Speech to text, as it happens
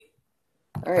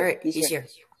All right, he's here.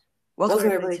 Welcome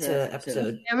everybody to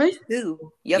episode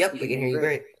 2. Yep, we can hear you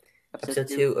great. Episode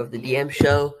 2 of the DM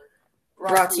show,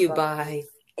 brought to you by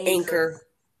Anchor,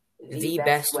 the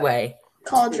best way.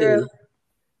 Call Drew.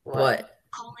 What?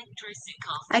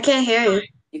 I can't hear you.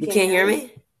 You can't hear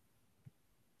me?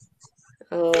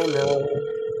 Oh no.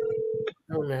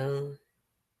 Oh no.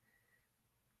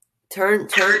 Turn. I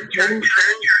think you have to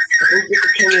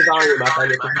turn your volume up on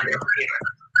your computer.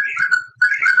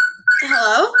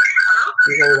 Hello?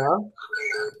 You hear me now?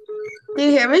 Do you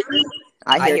hear me?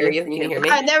 I hear you. Can you hear me?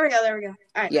 All right, there we go. All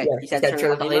right. Yeah, you said turn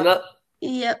the volume up?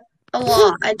 Yep. A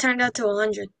lot. I turned out to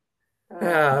 100. All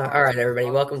right,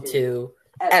 everybody. Welcome to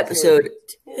episode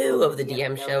 2 of the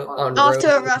DM show. Off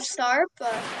to a rough start,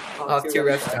 but... Off to a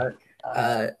rough start.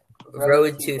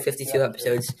 Road to 52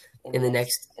 episodes in the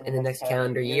next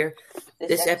calendar year.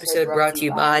 This episode brought to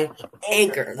you by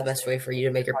Anchor, the best way for you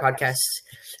to make your podcasts,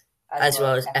 as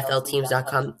well as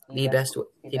flteams.com, the best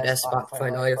spot to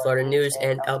find all your Florida news,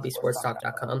 and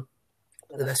lbsportstalk.com,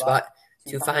 the best spot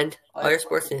to find all your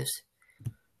sports news.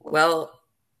 Well,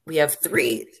 we have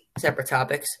 3 separate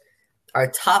topics. Our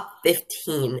top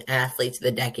 15 athletes of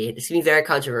the decade. It's going to be very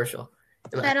controversial.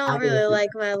 I don't really like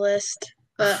my list,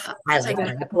 but I like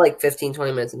it. I put like 15,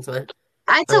 20 minutes into it.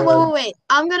 Wait.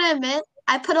 I'm going to admit,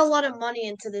 I put a lot of money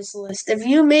into this list. If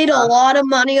you made a lot of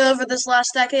money over this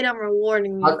last decade, I'm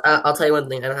rewarding you. I'll tell you one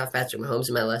thing. I don't have Patrick Mahomes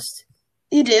in my list.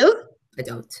 You do? I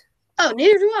don't. Oh,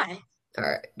 neither do I. All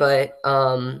right. But,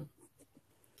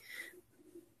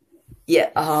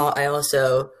 yeah. I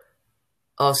also,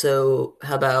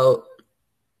 how about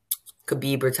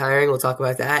Khabib retiring? We'll talk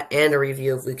about that and a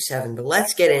review of Week 7. But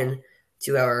let's get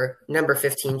into our number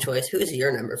 15 choice. Who's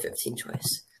your number 15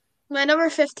 choice? My number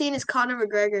 15 is Conor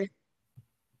McGregor.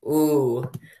 Ooh,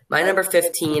 my number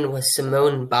 15 was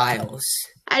Simone Biles.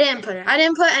 I didn't put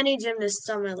any gymnasts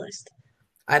on my list.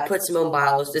 I put Simone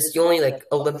Biles. This is the only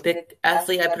Olympic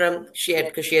athlete I put on.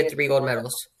 Because she had 3 gold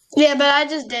medals. Yeah, but I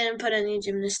just didn't put any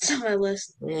gymnasts on my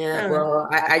list. Yeah, well,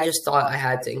 I just thought I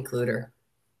had to include her.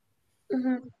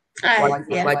 Mm-hmm. Why'd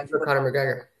you put Conor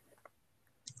McGregor?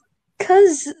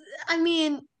 Because, think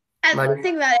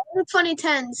about it. In the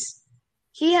 2010's,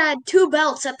 he had 2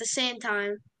 belts at the same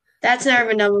time. That's never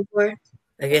been done before.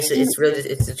 I guess it's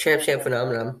a champ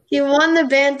phenomenon. He won the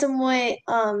bantamweight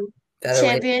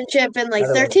championship in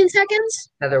 13 seconds.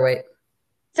 Featherweight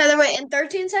in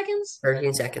 13 seconds.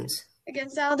 13 seconds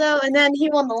against Aldo, and then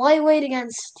he won the lightweight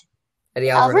against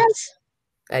Eddie Alvarez.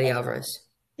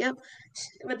 Yep.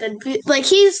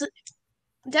 He's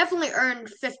definitely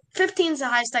earned 15's the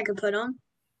highest I could put him,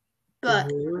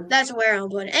 but that's where I'll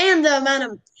put it. And the amount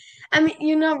of.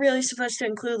 You're not really supposed to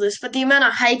include this, but the amount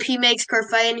of hype he makes per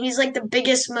fight, and he's like the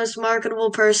biggest, most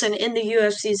marketable person in the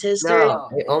UFC's history. No,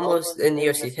 almost in the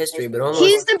UFC's history, but almost.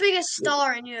 He's the biggest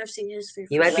star in UFC history.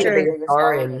 He might be the biggest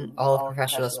star in all of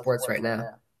professional sports right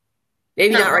now.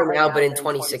 Maybe not right now, but in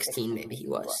 2016, maybe he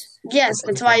was. Yes,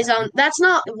 that's why he's on. That's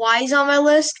not why he's on my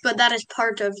list, but that is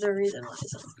part of the reason why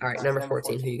he's on. All right, number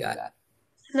 14, who you got?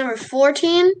 Number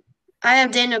 14, I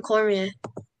have Daniel Cormier.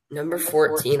 Number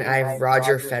 14, I have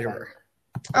Roger Federer.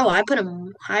 Oh, I put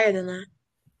him higher than that.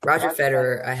 Roger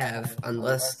Federer, I have on the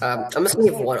list. I'm just going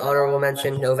to give one honorable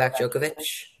mention, Novak Djokovic.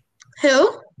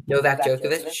 Who? Novak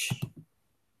Djokovic.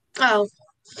 Oh.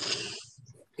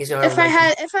 If I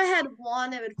had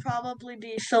one, it would probably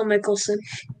be Phil Mickelson.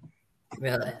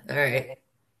 Really? All right.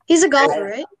 He's a golfer,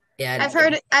 right? Yeah. I've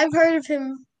heard of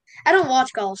him. I don't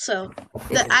watch golf, so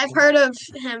I've heard of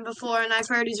him before, and I've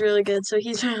heard he's really good. So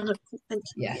he's an honorable mention.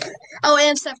 Yeah. Oh,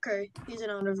 and Steph Curry, he's an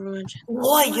honorable mention.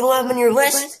 What? You don't have him on your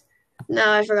list? No,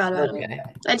 I forgot about him.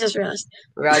 I just realized.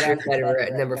 Roger Federer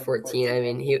at number 14.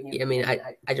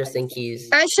 I just think he's.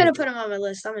 I should have put him on my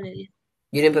list. I'm an idiot.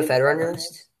 You didn't put Federer on your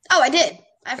list? Oh, I did.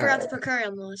 I forgot to put Curry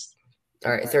on the list.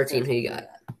 All right, 13. Who you got?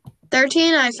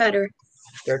 13, I have Federer.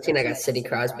 13, I got Sidney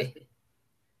Crosby.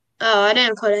 Oh, I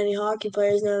didn't put any hockey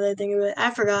players now that I think of it. I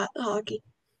forgot hockey.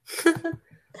 Right.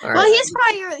 Well, he's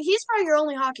probably your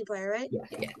only hockey player, right?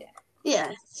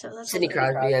 Yeah. So that's Sidney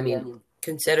Crosby.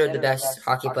 Considered the best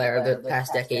hockey player of the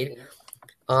past decade.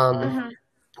 For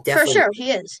sure,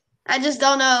 he is. I just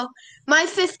don't know. My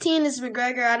 15 is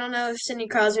McGregor. I don't know if Sidney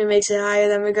Crosby makes it higher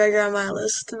than McGregor on my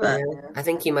list, but I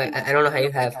think he might. I don't know how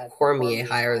you have Cormier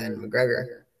higher than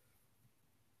McGregor.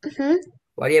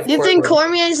 Why do you have? You think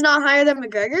Cormier is not higher than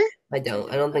McGregor? I don't.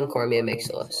 I don't think Cormier makes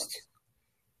the list.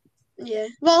 Yeah.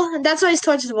 Well, that's why he's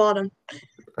towards the bottom.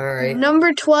 All right.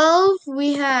 Number 12,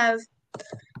 we have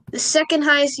the second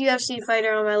highest UFC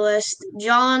fighter on my list,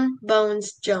 John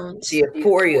Bones Jones. So you have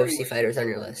 4 UFC fighters on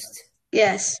your list.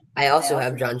 Yes. I also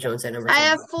have John Jones at number 10. I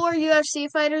have 4 UFC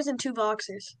fighters and 2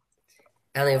 boxers.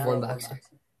 I only have one boxer.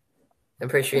 I'm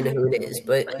pretty sure you know who it is,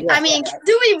 but yeah. I mean,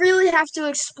 do we really have to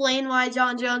explain why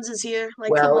John Jones is here?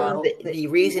 Like, come on. The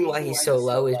reason why he's so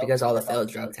low is because all the failed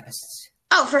drug tests.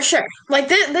 Oh, for sure. Like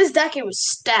this decade was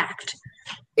stacked.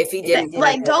 If he didn't,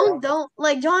 don't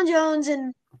like John Jones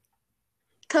and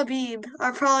Khabib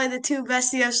are probably the two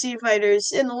best UFC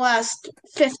fighters in the last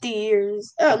 50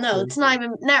 years. Oh no, it's not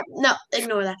even. No,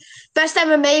 ignore that. Best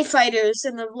MMA fighters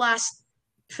in the last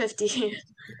 50 years.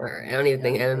 I don't even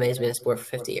think MMA has been a sport for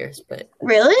 50 years, but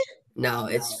really? No,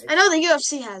 it's. I know the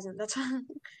UFC hasn't. That's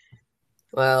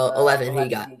well, 11. Who you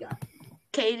got?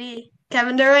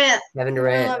 Kevin Durant. Kevin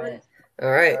Durant. 11.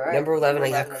 All right, number 11.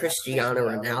 I got Cristiano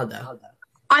Ronaldo.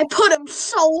 I put him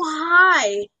so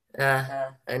high.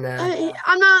 I know.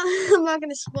 I'm not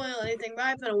gonna spoil anything, but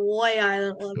I put him way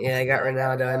higher. Yeah, I got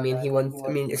Ronaldo. I mean, he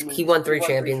won 3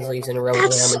 Champions Leagues in a row.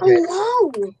 That's so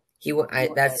low.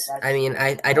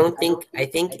 I don't think. I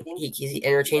think he's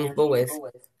interchangeable with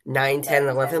 9, 10,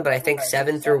 and 11, but I think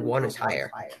 7 through 1 is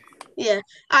higher. Yeah.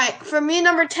 All right. For me,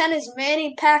 number 10 is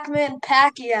Manny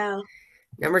Pacquiao.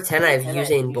 Number 10, I have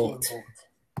Usain Bolt.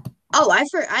 Oh, I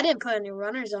didn't put any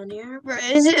runners on here.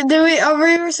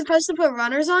 Are we supposed to put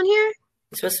runners on here?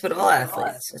 You're supposed to put all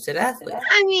athletes. I said athletes.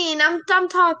 I mean, I'm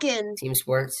talking team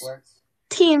sports.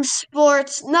 Team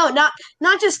sports. No, not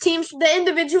just teams. The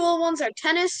individual ones are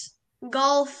tennis,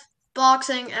 golf,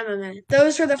 boxing, MMA.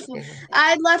 Those were the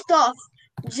I left off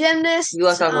gymnast. You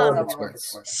left off Olympic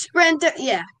sports. Sprinter.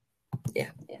 Yeah.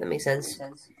 Yeah, that makes sense.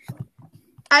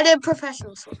 I did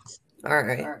professional sports. All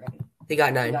right. He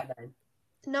got 9.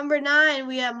 Number 9,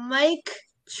 we have Mike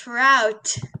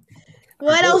Trout.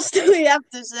 What else do we have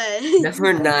to say?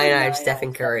 Number 9, I have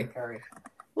Stephen Curry.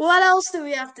 What else do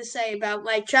we have to say about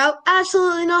Mike Trout?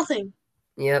 Absolutely nothing.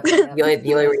 Yep.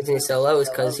 The only reason he's so low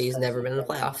is because he's never been in the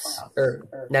playoffs. Or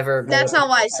never. That's not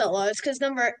why he's so low. It's because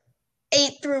number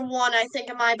 8 through 1, I think,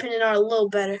 in my opinion, are a little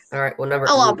better. All right. Well,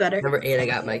 a lot better. Number 8, I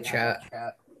got Mike Trout.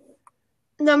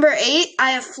 Number 8,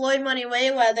 I have Floyd Money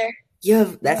Mayweather.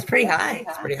 Yeah, that's pretty high.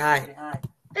 That's pretty high.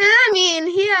 I mean,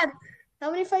 he had how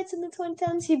many fights in the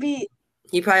 2010s?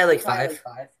 He probably like 5.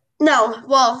 No,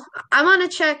 well, I'm gonna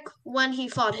check when he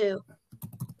fought who.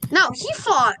 No, he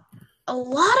fought a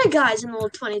lot of guys in the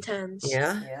 2010s.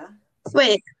 Yeah.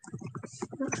 Wait.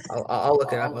 I'll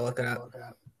look it up. I'm looking it up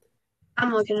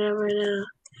right now.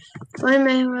 Floyd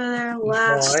Mayweather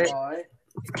last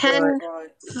 10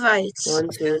 fights. 1,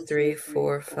 2, 3,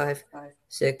 4, 5,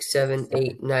 6, 7,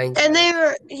 8, 9. And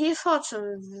he fought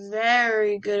some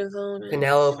very good opponents.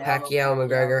 Canelo, Pacquiao,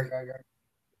 McGregor.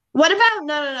 What about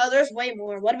no? There's way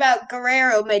more. What about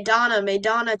Guerrero,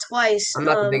 Maidana twice? I'm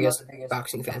not the biggest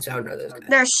boxing fan, so I don't know those guys.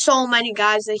 There's so many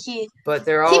guys that he made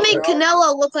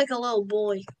Canelo look like a little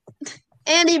boy,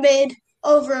 and he made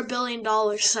over $1 billion,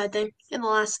 I think, in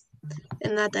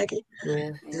that decade.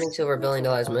 Yeah, he makes over $1 billion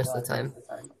most of the time.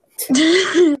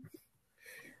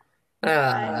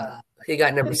 He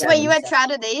got number 7. Wait, you had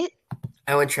Trout at 8?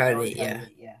 I went Trout at 8, yeah.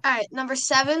 All right, number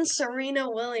 7, Serena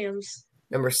Williams.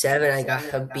 Number 7, I got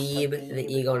Khabib, the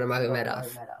Eagle,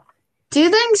 Nurmagomedov. Do you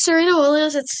think Serena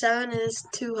Williams at 7 is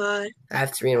too high? I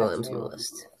have Serena Williams on the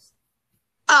list.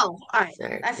 Oh, all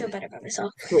right. I feel better about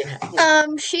myself. Yeah.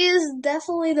 She is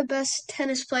definitely the best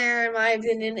tennis player, in my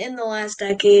opinion, in the last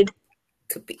decade.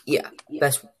 Yeah,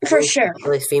 best for sure.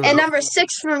 Female. And number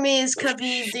 6 for me is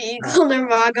Khabib, the Eagle,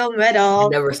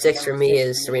 Nurmagomedov. Number 6 for me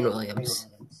is Serena Williams.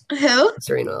 Who?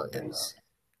 Serena Williams.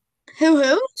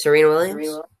 Who? Serena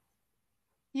Williams.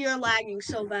 You're lagging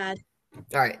so bad.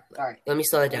 All right. Let me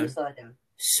slow that down.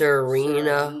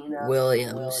 Serena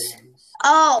Williams.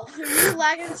 Oh, you're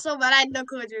lagging so bad. I had no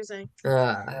clue what you were saying.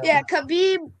 Yeah,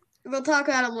 Khabib, we'll talk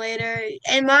about him later.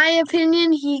 In my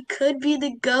opinion, he could be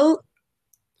the GOAT.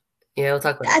 Yeah, we'll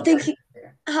talk about that later.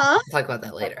 Huh? We'll talk about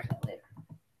that later.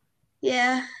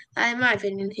 Yeah, in my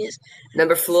opinion, he is.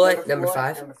 Number 5.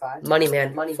 Money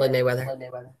Man, Floyd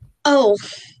Mayweather. Oh,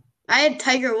 I had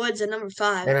Tiger Woods at number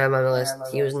 5. And I'm on the list.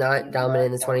 He was not dominant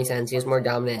in the 2010s. He was more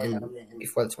dominant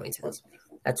before the 2010s.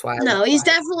 That's why. No, he's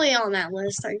definitely on that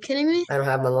list. Are you kidding me? I don't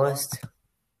have him on the list.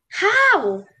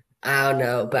 How? I don't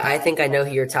know, but I think I know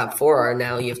who your top 4 are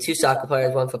now. You have 2 soccer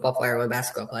players, 1 football player, 1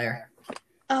 basketball player.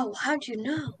 Oh, how'd you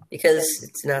know? Because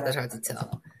it's not that hard to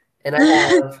tell. And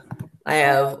I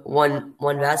have one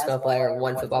basketball player,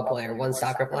 1 football player, 1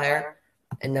 soccer player,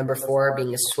 and number 4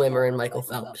 being a swimmer in Michael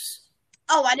Phelps.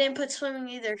 Oh, I didn't put swimming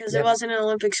either because it wasn't an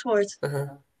Olympic sport.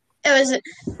 It was.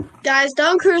 Guys,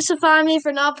 don't crucify me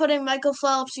for not putting Michael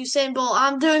Phelps, Usain Bolt.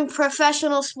 I'm doing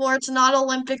professional sports, not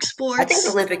Olympic sports. I think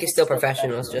Olympic is still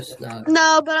professional. It's just not.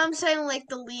 No, but I'm saying like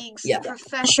the leagues, the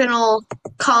professional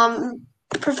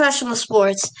professional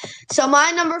sports. So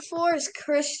my number 4 is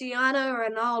Cristiano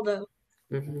Ronaldo.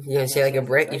 You gonna say it like a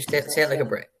Brit? You say it like a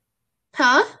Brit.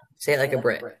 Huh? Say it like a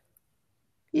Brit.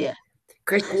 Yeah.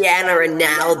 Cristiano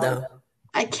Ronaldo.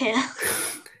 I can't.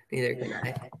 Neither can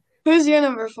I. Who's your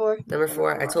number 4? Number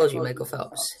 4, I told you, Michael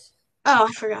Phelps. Oh,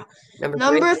 I forgot.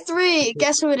 Number 3,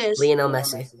 guess who it is? Lionel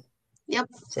Messi. Yep.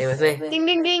 Same with me. Ding,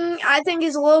 ding, ding. I think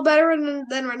he's a little better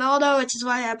than Ronaldo, which is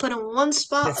why I put him one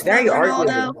spot. It's very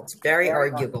arguable. It's very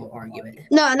arguable argument.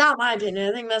 No, not my opinion.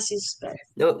 I think Messi's better.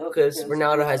 No, because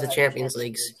Ronaldo has the Champions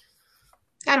Leagues.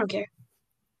 I don't care.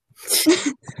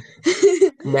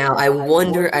 Now, I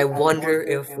wonder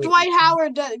if Dwight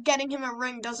Howard getting him a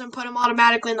ring doesn't put him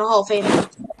automatically in the Hall of Fame.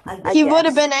 He would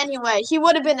have been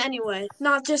anyway.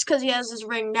 Not just because he has his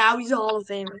ring. Now he's a Hall of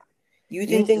Famer. You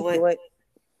think Dwight?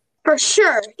 For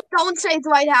sure. Don't say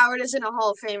Dwight Howard isn't a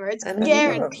Hall of Famer. It's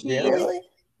guaranteed. Really?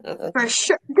 For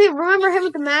sure. Dude, remember him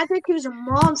with the Magic? He was a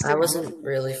monster. I wasn't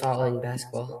really following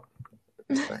basketball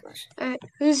much. Alright,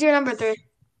 who's your number 3?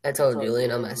 I told you,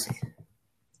 Lionel Messi.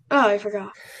 Oh, I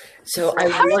forgot. So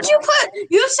How did you put?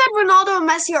 You said Ronaldo and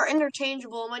Messi are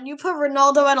interchangeable. When you put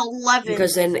Ronaldo at 11,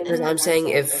 because I'm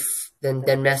saying then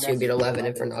Messi would be at 11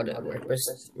 if Ronaldo were.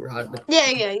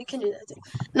 Yeah, you can do that too.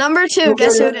 Number 2,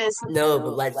 guess who it is? No,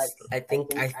 but I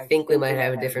think we might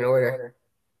have a different order.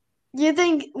 You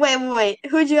think? Wait.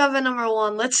 Who'd you have at number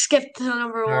 1? Let's skip to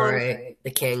number 1. All right,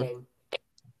 the king.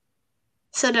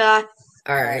 So did I.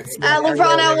 All right.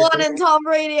 LeBron at 1 and Tom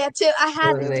Brady at 2. I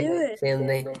had to do it. Same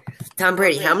thing. Tom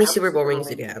Brady, how many Super Bowl rings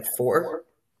did he have? 4?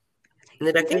 In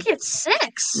the decade? I think he had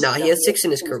 6. No, he has 6 in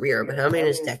his career, but how many in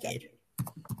his decade?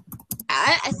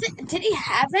 I think. Did he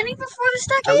have any before this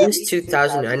decade? At least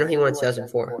 2000. I know he won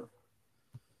 2004.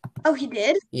 Oh, he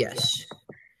did? Yes.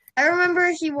 I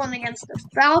remember he won against the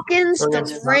Falcons,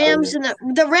 the Rams, and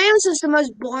the Rams is the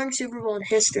most boring Super Bowl in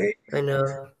history. I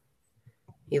know.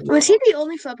 Was he the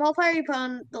only football player you put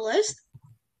on the list?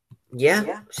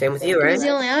 Yeah. Same with you, right? He was the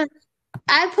only one.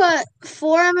 I put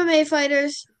 4 MMA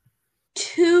fighters,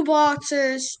 2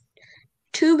 boxers,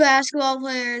 2 basketball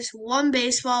players, 1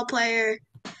 baseball player,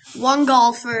 1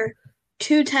 golfer,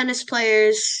 2 tennis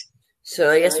players. So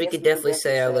I guess we could definitely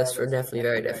say our lists were definitely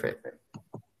very different.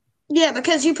 Yeah,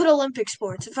 because you put Olympic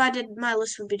sports. If I did, my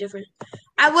list would be different.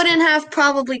 I wouldn't have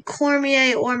probably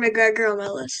Cormier or McGregor on my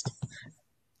list.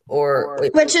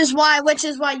 Which is why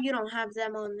you don't have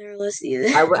them on their list either.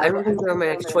 I don't think they're my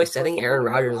next choice. I think Aaron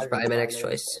Rodgers is probably my next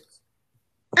choice.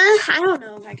 I don't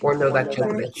know if I can. Or Novak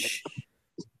Djokovic.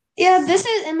 Yeah, this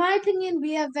is, in my opinion,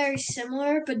 we have very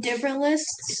similar but different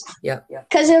lists. Yeah.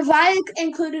 Because if I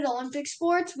included Olympic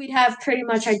sports, we'd have pretty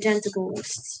much identical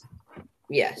lists.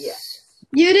 Yes.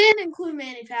 You didn't include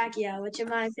Manny Pacquiao, which in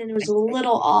my opinion was a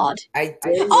little odd. I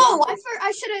did. Oh, I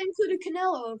should have included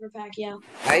Canelo over Pacquiao.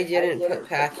 I didn't put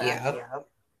Pacquiao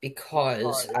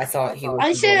because I thought he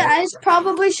was. I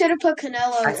probably should have put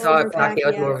Canelo. I thought over Pacquiao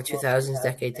was more of a 2000s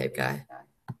decade type guy.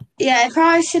 Yeah, I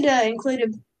probably should have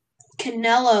included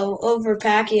Canelo over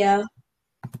Pacquiao.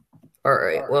 All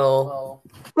right. Well.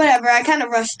 Whatever. I kind of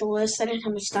rushed the list. I didn't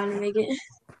have much time to make it.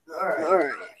 All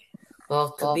right.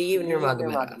 Well, Khabib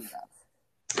Nurmagomedov.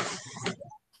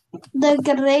 The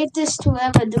greatest to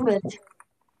ever do it.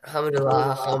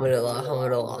 Alhamdulillah.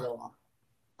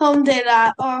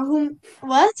 Alhamdulillah, or whom?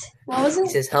 What? What was it? He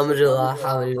says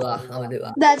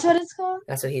Alhamdulillah. That's what it's called?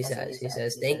 That's what he says. He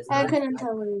says, thank I God. couldn't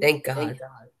tell you. Thank God.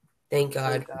 Thank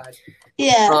God.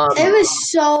 Yeah, it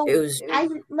was so. It was.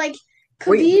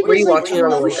 Khabib were you watching it on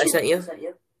the link I sent you?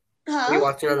 Huh? Were you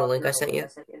watching on the link I sent you?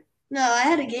 No, I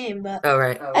had a game, but. Oh,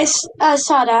 right. I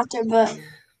saw it after, but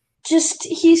just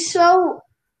he's so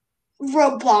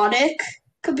robotic.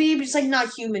 Khabib is like not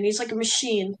human. He's like a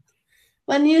machine.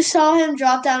 When you saw him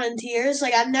drop down in tears,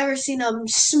 like I've never seen him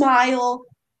smile.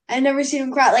 I've never seen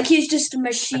him cry. Like he's just a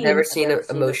machine. I've never seen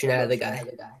emotion out of the guy.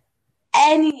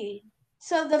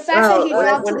 So the fact that he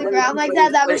dropped to the ground like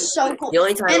that was so cool.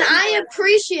 And I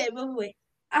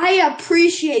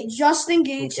appreciate Justin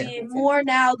Gaethje more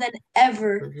now than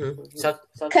ever.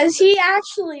 Because he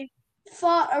actually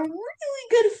fought a really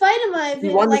good fight in my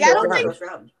opinion. Like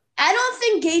I don't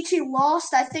think Gaethje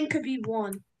lost. I think Khabib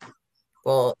won.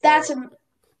 Well, I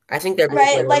think they're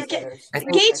right. Like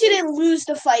Gaethje didn't lose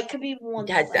the fight. Khabib won.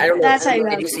 I don't know. That's how you.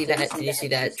 Did you see that? Did you see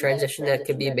that transition that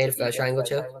Khabib made for that triangle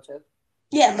too?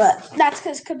 Yeah, but that's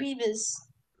because Khabib is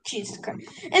Jesus Christ.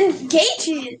 And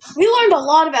Gaethje, we learned a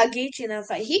lot about Gaethje in that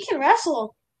fight. He can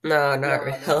wrestle. No, not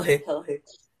really.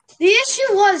 The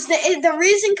issue was the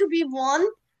reason Khabib won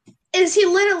is he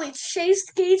literally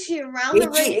chased Gaethje around the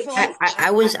ring for like...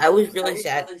 I was really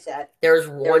sad. There was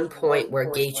one point where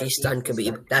Gaethje stunned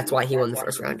Khabib. That's why he won the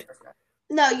first round.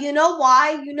 No, you know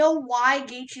why? You know why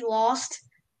Gaethje lost?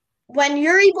 When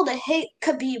you're able to hit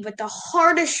Khabib with the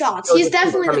hardest shots, he's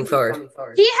definitely coming forward.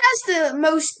 He has the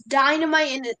most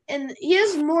dynamite and he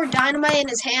has more dynamite in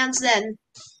his hands than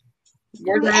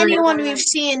anyone we've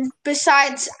seen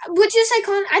besides. Would you say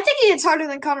Conor? I think he hits harder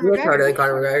than Conor McGregor. Harder than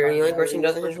Conor McGregor. The only person who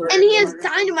doesn't hit harder. And he has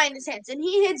dynamite in his hands, and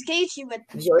he hits Gaethje with,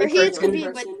 or he hits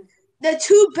Khabib with the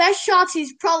two best shots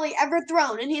he's probably ever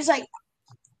thrown, and he's like,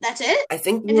 "That's it." I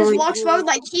think and just walks forward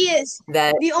like he is.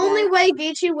 The only way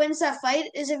Gaethje wins that fight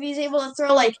is if he's able to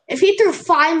throw if he threw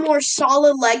 5 more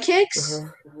solid leg kicks,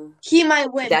 he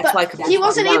might win. But he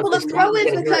wasn't able to throw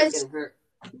it because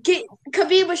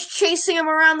Khabib was chasing him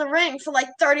around the ring for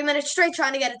 30 minutes straight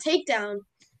trying to get a takedown.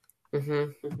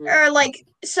 Or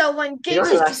so when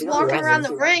Gaethje's just walking around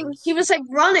the ring, he was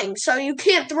running. So you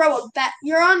can't throw a back.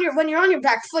 When you're on your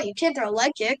back foot, you can't throw a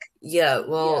leg kick. Yeah,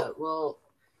 well.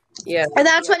 Yeah, and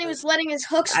that's when he was letting his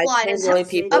hooks fly, his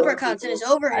uppercuts, and his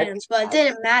overhands, but it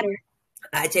didn't matter.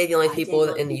 I'd say the only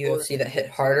people in the UFC that hit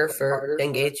harder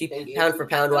than Gaethje, pound for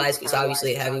pound wise, because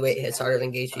obviously a heavyweight hits harder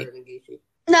than Gaethje.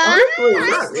 No,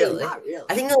 not really.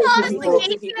 I think honestly,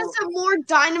 Gaethje has more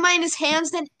dynamite in his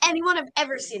hands than anyone I've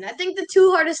ever seen. I think the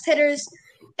two hardest hitters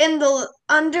in the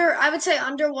under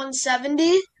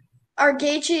 170 are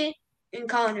Gaethje and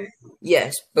Conor.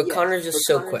 Yes, but Conor's just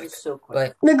so quick.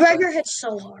 But McGregor hits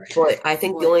so hard. But I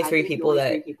think the only two people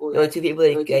that you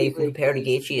can compare to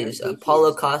Gaethje is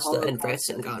Paulo Costa and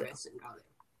Francis Ngannou.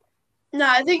 No,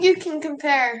 I think you can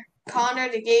compare Conor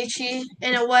to Gaethje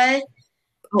in a way.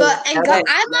 But I'm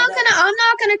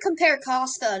not gonna compare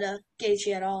Costa to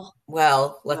Gaethje at all.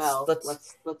 Well, let's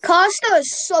Costa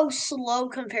is so slow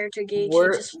compared to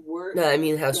Gaethje. No, I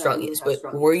mean how strong he is.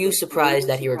 But were you surprised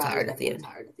that he retired at the end?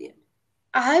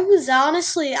 I was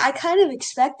honestly, I kind of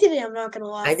expected it. I'm not gonna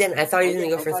lie. I didn't. I thought he was gonna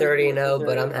go for 30-0,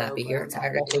 but I'm happy he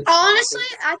retired. Honestly,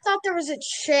 I thought there was a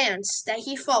chance that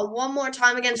he fought one more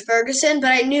time against Ferguson,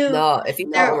 but I knew if he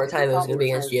fought one more time, it was gonna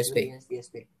be against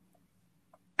GSP.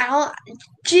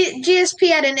 GSP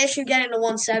had an issue getting to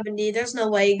 170. There's no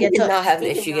way he did not have an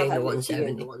issue getting to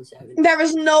 170. There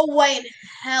was no way in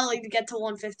hell he could get to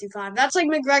 155. That's like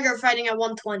McGregor fighting at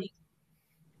 120.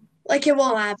 It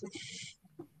won't happen.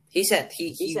 He said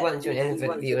he went into an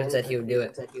interview and said he would do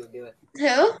it.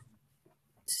 Who?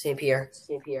 St. Pierre.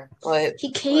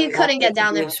 He couldn't get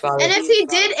down there. And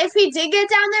if he did get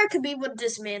down there, Khabib would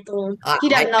dismantle him.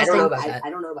 He'd have nothing. I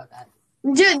don't know about that.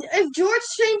 Dude, if George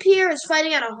St. Pierre is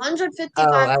fighting at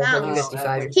 155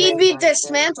 pounds, he'd be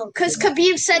dismantled. Because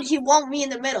Khabib said he won't be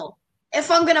in the middle. If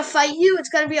I'm going to fight you, it's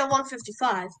going to be at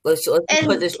 155. Let's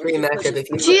put this dream matchup.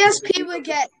 GSP would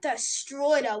get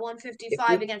destroyed at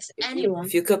 155 against anyone.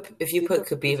 If you put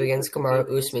Khabib against Kamaru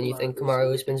Usman, you think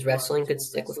Kamaru Usman's wrestling could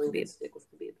stick with Khabib?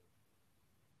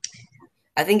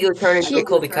 I think it would turn into a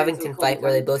Colby Covington fight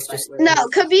where they both just... No,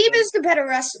 Khabib is the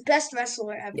best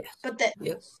wrestler ever.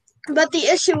 Yeah. But the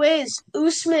issue is,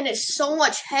 Usman is so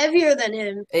much heavier than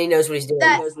him. And he knows what he's doing.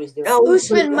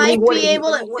 Usman might be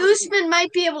able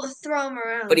to throw him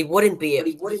around. But he wouldn't be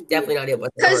able. He's definitely not able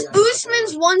to. Because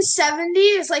Usman's 170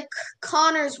 is like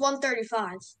Conor's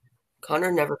 135.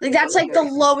 Conor never. That's the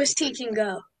lowest he can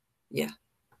go. Yeah.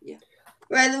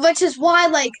 Right, which is why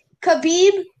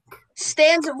Khabib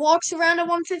stands and walks around at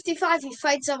 155. He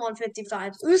fights at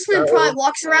 155. Usman probably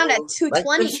walks around at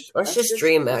 220. Let's just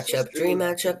dream matchup.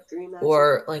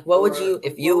 Or what would you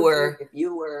if you were the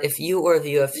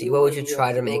UFC? What would you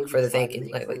try to make for the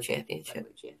vacant lightweight championship?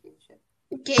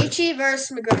 Gaethje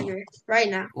versus McGregor right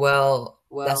now. Well,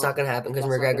 that's not going to happen because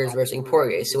McGregor's versus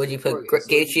Poirier. So would you put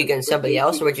Gaethje against somebody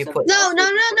else, or would you put... No.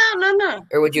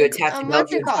 Or would you attack...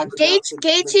 What's it called?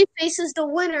 Gaethje faces the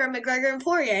winner of McGregor and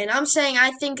Poirier, and I'm saying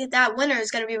I think that winner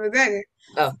is going to be McGregor.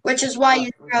 Oh. Which is why you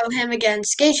throw him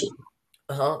against Gaethje.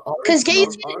 Because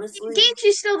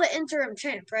Gaethje's still the interim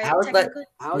champ, right?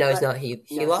 No, he's not.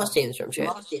 He lost the interim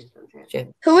champ.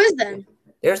 Who is then?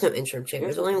 There's no interim champ.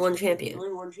 There's only one champion.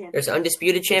 There's an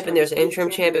undisputed champ and there's an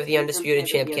interim champ if the undisputed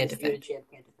champ can't defend.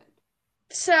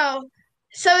 So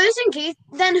isn't Gaethje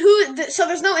then who? So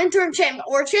there's no interim champ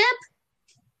or champ?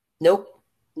 Nope.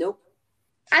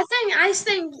 I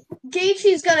think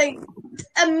Gaethje's gonna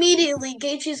immediately.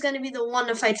 Gaethje's gonna be the one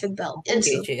to fight for the belt.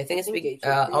 Gaethje. I think it's Gaethje.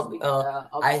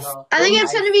 I think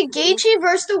it's gonna be Gaethje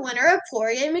versus the winner of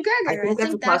Poirier and McGregor. I think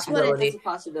that's a possibility.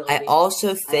 I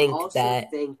also think that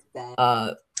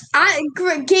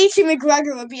Gaethje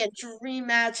McGregor would be a dream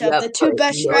matchup. Yep. The two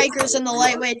best strikers in the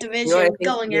lightweight division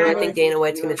going at I think it. Dana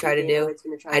White's going to try to do?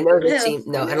 I know this seems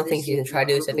no. I don't think he's going to try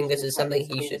to do this. I think this is something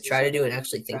he should try to do and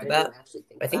actually think about.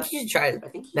 I think he should try.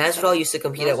 Masvidal used to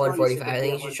compete at 145. I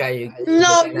think he should try to do.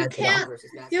 No, you can't.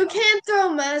 You can't throw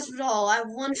Masvidal at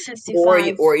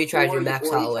 155. Or you try to do Max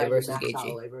Holloway versus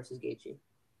Gaethje.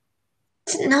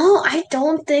 No, I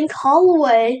don't think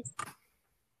Holloway.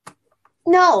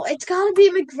 No, it's got to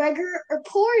be McGregor or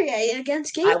Poirier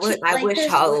against Gaethje. I wish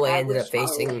Holloway ended up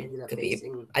facing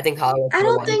Khabib. I think Holloway. I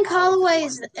don't think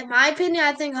Holloway's. In my opinion,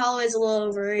 I think Holloway's a little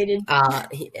overrated.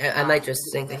 I might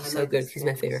just think that he's so good. He's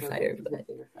my favorite fighter. But...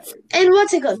 And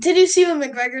what's it called? Did you see what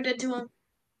McGregor did to him?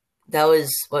 That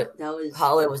was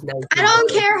Holloway was 19. I don't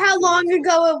care how long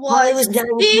ago it was.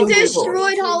 He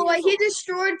destroyed Holloway. He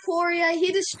destroyed Poirier.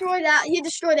 He destroyed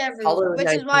everyone, which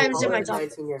is why I was in my top.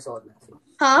 19 years old.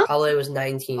 Huh? Holloway was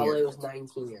 19 years old.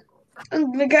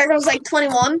 And McGregor was like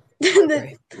 21.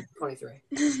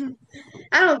 23.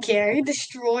 I don't care. He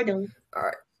destroyed him. All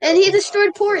right. And he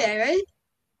destroyed Poirier, right?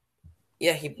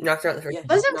 Yeah, he knocked her out the first.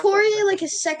 Wasn't Poirier like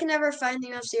his second ever fight in the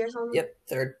UFC or something? Yep,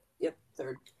 third.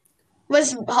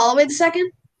 Was Holloway the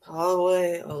second?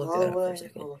 Holloway. I'll look it up for a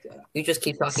second. You just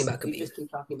keep talking about Khabib.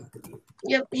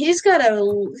 Yep, he's got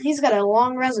a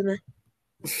long resume.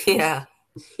 Yeah.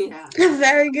 A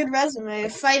very good resume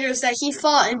of fighters that he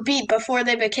fought and beat before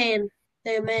they became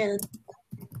their man.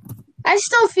 I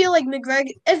still feel like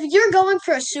McGregor. If you're going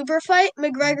for a super fight,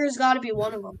 McGregor's got to be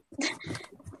one of them.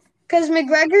 Because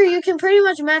McGregor, you can pretty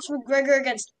much match McGregor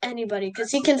against anybody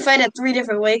because he can fight at 3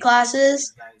 different weight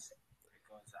classes.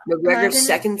 McGregor's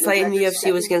second fight in the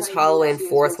UFC was against Holloway, and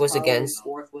fourth was against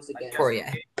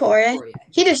Poirier.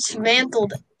 He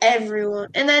dismantled everyone,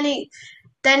 and then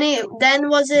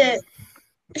was it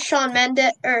Sean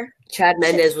Mendes or Chad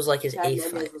Mendes was like his 8th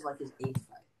fight.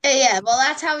 Yeah, well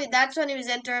that's when he was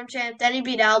interim champ. Then he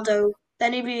beat Aldo.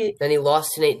 Then he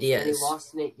lost to Nate Diaz.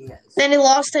 Then he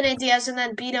lost to Nate Diaz and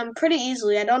then beat him pretty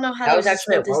easily. I don't know how. That was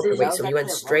actually at welterweight, so he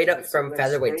went straight up from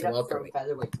featherweight to welterweight.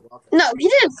 No, he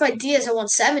didn't fight Diaz at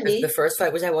 170. The first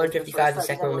fight was at 155. The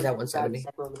second one was at 170.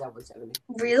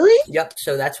 Really? Yep.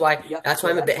 So that's why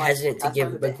I'm a bit hesitant to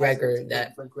give McGregor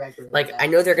that. Like, I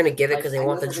know they're gonna give it because they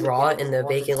want the draw in the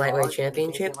vacant lightweight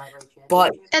championship.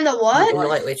 But and the what? In the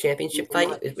lightweight championship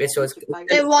fight,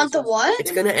 they want the what?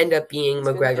 It's gonna end up being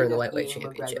McGregor in the lightweight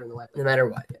championship, no matter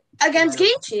what. Against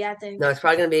Gaethje, I think. No, it's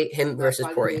probably gonna be him versus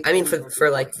Poirier. I mean, for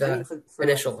like the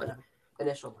initial one.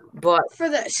 But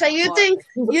so you think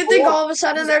all of a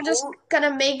sudden they're just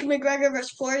gonna make McGregor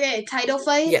versus Poirier a title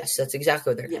fight? Yes, that's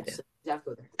exactly what they're gonna do.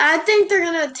 I think they're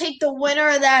gonna take the winner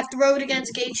of that, throw it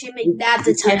against Gaethje, and make that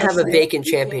the title. You can't have a vacant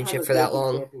championship for that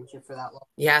long.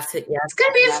 You have to. It's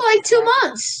gonna be for like 2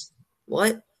 months.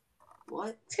 What?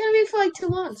 It's gonna be for like 2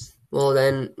 months.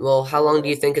 Well, how long do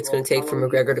you think it's going to take for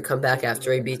McGregor to come back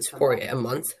after he beats Poirier? A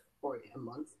month?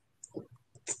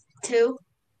 2.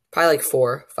 Probably like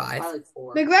 4, 5.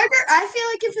 McGregor, I feel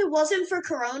like if it wasn't for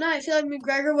Corona, I feel like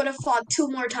McGregor would have fought 2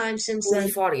 more times since then.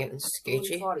 He fought against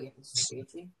Gaethje?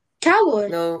 Cowboy.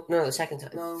 No, the second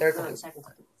time. Third time.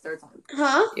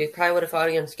 Huh? He probably would have fought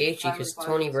against Gaethje because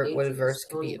Tony would have versed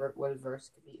Khabib.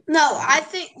 No, I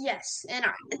think, yes. And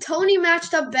Tony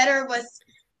matched up better with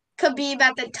Khabib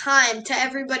at the time to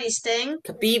everybody's thing.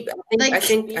 Khabib, I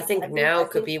think now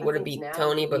Khabib would have beat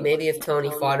Tony, but maybe if Tony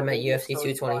fought him at UFC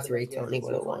 223, Tony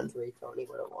would have won.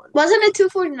 Wasn't it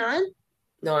 249?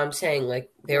 No, I'm saying like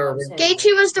they were.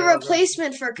 Gaethje was the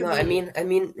replacement for Khabib. No, I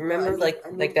mean, remember like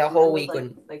that whole week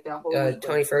when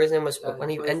Tony Ferguson was when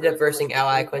he ended up versing Al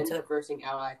Iaquinta.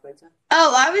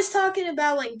 Oh, I was talking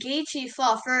about when Gaethje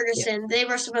fought Ferguson. Yeah. They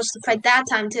were supposed to fight that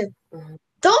time too. Mm-hmm.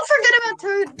 Don't forget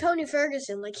about Tony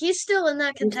Ferguson. Like, he's still in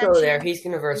that contention. He's still there. He's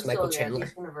going to verse Michael Chandler.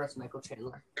 Who?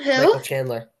 Michael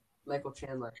Chandler.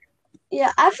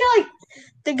 Yeah, I feel like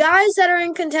the guys that are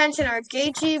in contention are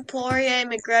Gaethje, Poirier,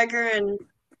 McGregor, and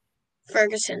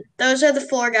Ferguson. Those are the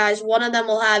 4 guys. One of them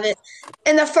will have it.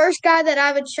 And the first guy that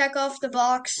I would check off the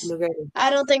box, McGregor. I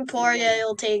don't think Poirier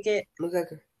will take it.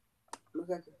 McGregor.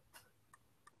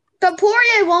 But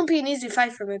Poirier won't be an easy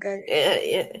fight for McGregor.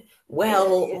 Yeah.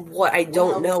 Well, what I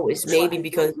don't know is maybe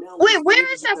because... Wait,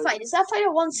 where is that fight? Is that fight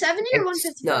at 170 or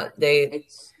 155?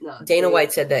 No, Dana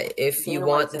White said that if you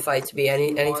want the fight to be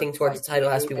anything towards the title,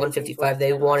 it has to be 155.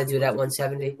 They want to do that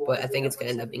 170, but I think it's going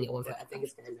to end up being at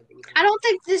 155. I don't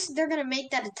think they're going to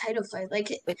make that a title fight. Like,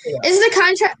 is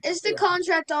the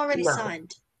contract already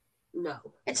signed? No.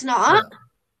 It's not?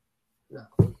 No.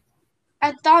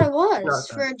 I thought it was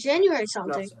for January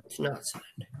something. It's not signed.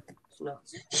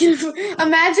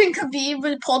 Imagine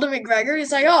Khabib pulled a McGregor.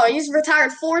 He's like, oh, he's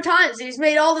retired 4 times. He's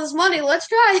made all this money. Let's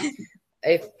try.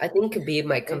 I think Khabib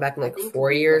might come back in like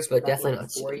 4 years, but definitely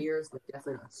not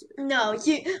soon. No,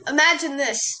 imagine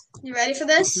this. You ready for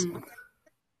this?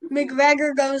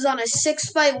 McGregor goes on a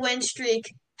 6-fight win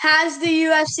streak, has the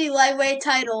UFC lightweight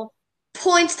title,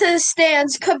 points to the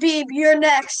stands. Khabib, you're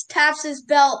next. Taps his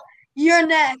belt. You're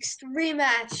next.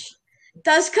 Rematch.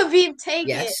 Does Khabib take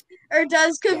it? Or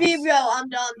does Khabib go, I'm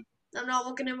done. I'm not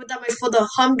looking in with that for the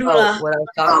alhamdulillah. What I was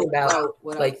talking about,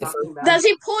 like the first. Does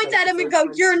he point at him and go,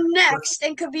 you're next,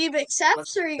 and Khabib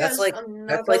accepts, or he goes,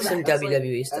 that's like some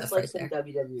WWE stuff right there.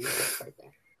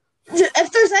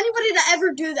 If there's anybody to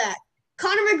ever do that,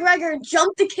 Conor McGregor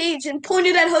jumped the cage and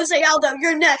pointed at Jose Aldo,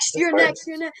 you're next, you're next,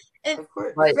 you're next. And,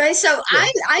 right, so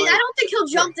I don't think he'll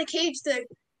jump the cage to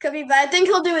Khabib, but I think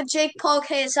he'll do a Jake Paul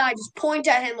KSI, just point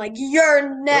at him like, you're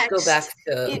next. Let's go back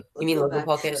to, you mean Logan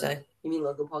Paul KSI?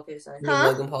 Huh?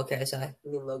 Logan Paul KSI?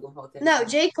 No,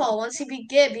 Jake Paul, once he beat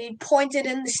Gib, he pointed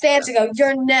in the stands and go,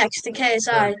 you're next to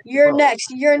KSI. You're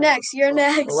next, you're next, you're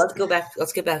next. Well, let's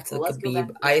get back to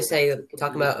Khabib. I say,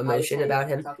 talking about emotion about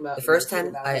him, the first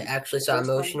time I actually saw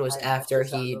emotion was after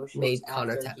he made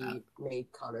Conor tap out.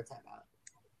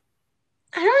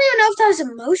 I don't even know if that was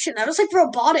emotion. That was like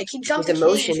robotic. He jumped the cage.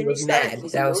 His emotion was mad.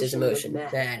 That was his emotion.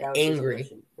 Mad. Angry.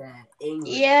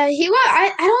 Yeah, he was.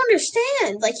 I don't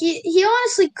understand. Like, he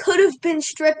honestly could have been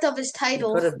stripped of his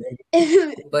title. Could have been.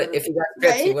 But if he got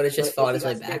stripped, he would have just fought his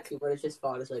way back.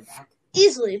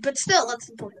 Easily, but still, that's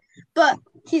the point. But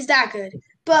he's that good.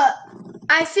 But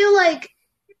I feel like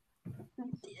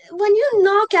when you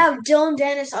knock out Dylan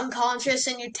Dennis unconscious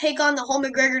and you take on the whole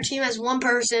McGregor team as one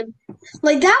person,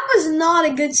 like, that was not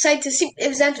a good sight to see. It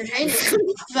was entertaining,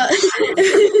 but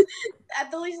at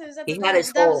the least it was entertaining.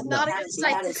 That was not a good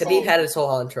sight to see. Khabib had his whole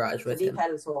entourage with him.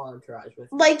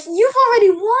 Like, you've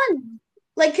already won.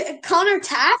 Like, Conor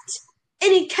tapped,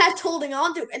 and he kept holding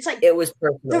on to it. It's like, it was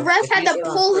personal. The ref had to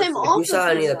pull him off. If you saw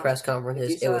any of the press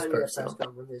conferences, it was personal.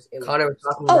 Conor was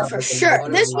talking about for sure.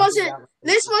 This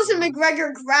wasn't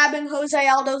McGregor grabbing Jose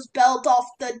Aldo's belt off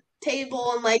the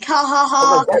table and like, ha ha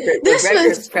ha. This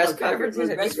was press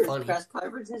conferences are just funny.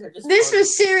 This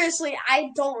was seriously, I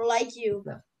don't like you.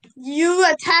 No. You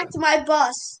attacked my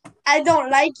bus. I don't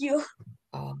like you.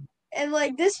 And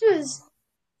like, this was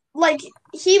like,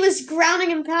 he was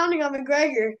grounding and pounding on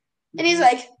McGregor. And he's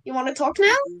like, you want to talk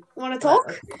now? You want to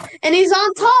talk? And he's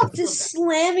on top, just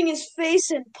slamming his face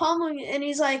and pummeling it. And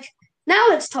he's like, now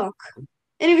let's talk.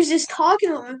 And he was just talking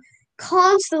to him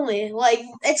constantly. Like,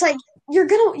 it's like, you're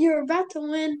about to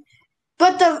win.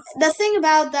 But the thing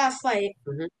about that fight,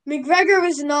 McGregor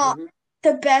was not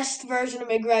the best version of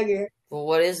McGregor. Well,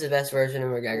 what is the best version of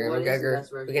McGregor?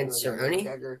 McGregor against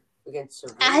Cerrone?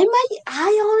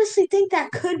 I honestly think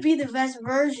that could be the best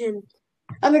version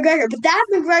of McGregor. But that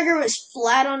McGregor was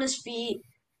flat on his feet.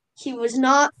 He was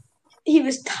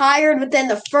tired within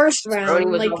the first round.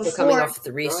 Cerrone was like also before. coming off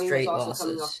 3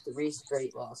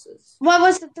 straight losses. What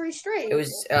was the 3 straight? It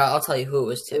was, I'll tell you who it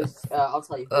was to.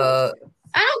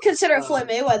 I don't consider Floyd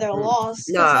Mayweather a loss.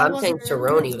 No, I'm saying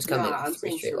Cerrone was coming off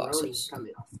 3 straight losses.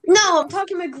 No, I'm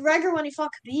talking McGregor when he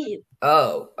fought Khabib.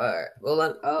 Oh, alright. Well,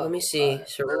 let me see.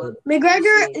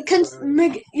 McGregor,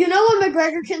 you know what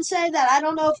McGregor can say that I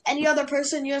don't know if any other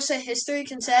person in UFC history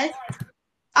can say?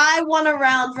 I won a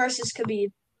round versus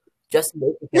Khabib. Justin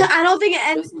Gaethje can. I don't think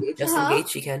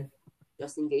Gaethje can.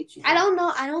 I don't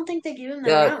know. I don't think they gave him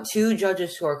that round. 2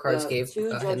 judges' scorecards gave him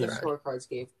the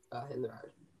round.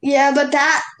 Yeah, but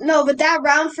that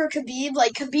round for Khabib,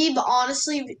 like, Khabib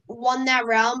honestly won that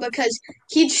round because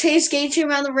he chased Gaethje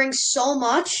around the ring so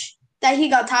much that he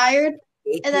got tired.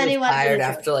 And then he went tired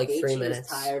after like 3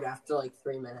 minutes.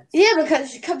 Yeah,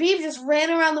 because Khabib just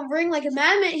ran around the ring like a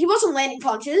madman. He wasn't landing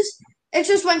punches. It's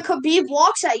just when Khabib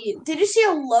walks at you. Did you see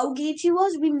how low Gaethje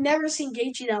was? We've never seen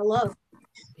Gaethje that low.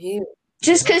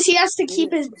 Just because he has to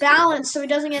keep his balance so he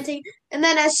doesn't get taken. And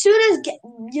then as soon as,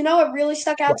 you know what really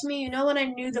stuck out to me? You know when I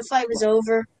knew the fight was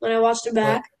over? When I watched it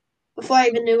back? Before I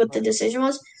even knew what the decision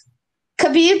was?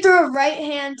 Khabib threw a right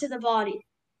hand to the body.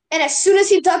 And as soon as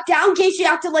he ducked down, Gaethje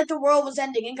acted like the world was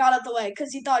ending and got out the way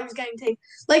because he thought he was getting taken.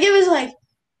 Like, it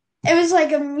was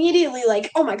like immediately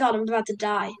like, oh my god, I'm about to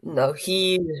die. No,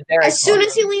 he was very As soon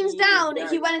as he leans down,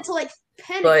 he went into like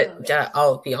panic mode. But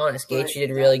I'll be honest, Gaethje did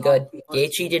really good.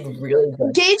 Gaethje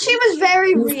was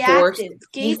very reactive.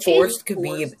 He forced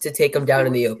Khabib to take him down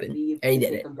in the open, and he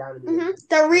did it.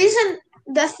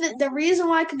 The reason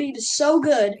why Khabib is so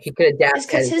good he could adapt is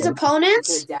because his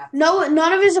opponents,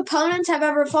 none of his opponents have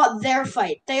ever fought their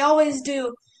fight. They always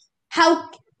do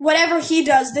whatever he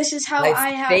does, this is how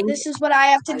this is what I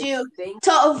have to do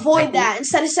to avoid that,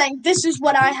 instead of saying, this is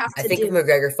what I have to do. I think if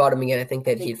McGregor fought him again, I think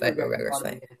that he'd fight McGregor's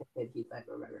fight.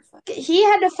 He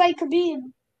had to fight Khabib.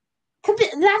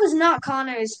 That was not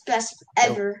Conor's best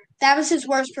ever. That was his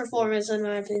worst performance, in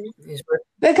my opinion.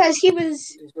 Because he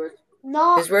was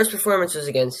not... His worst performance was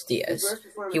against Diaz.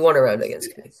 He won a round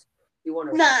against Khabib.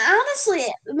 Nah, honestly,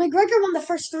 McGregor won the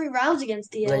first 3 rounds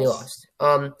against Diaz. And then he lost.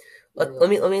 Let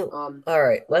me. All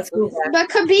right, let's go back. But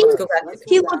Khabib,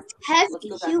 he looked heavy.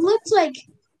 He looked like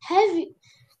heavy.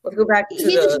 Let's go back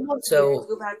to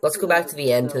let's go back to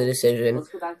the end, to the decision.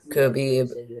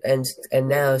 Khabib and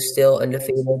now still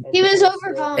undefeated. He was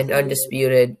overconfident and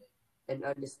undisputed.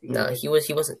 No, he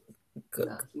wasn't good.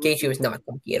 Gaethje was not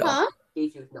cocky at all. Huh?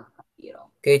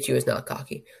 Gaethje was not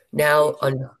cocky. Now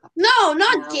no,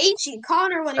 not Gaethje.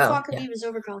 Conor, when he fought Khabib, was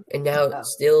overconfident. And now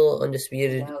still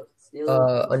undisputed,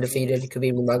 undefeated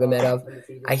Khabib Nurmagomedov.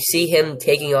 I see him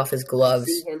taking off his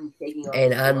gloves,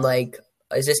 and I'm like,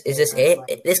 Is this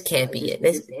it? This can't be it.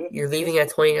 You're leaving at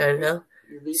 29-0.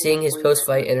 Seeing his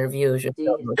post-fight interview was just.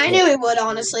 I knew he would,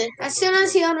 honestly. As soon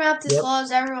as he unwrapped his gloves,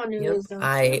 everyone knew he was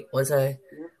going.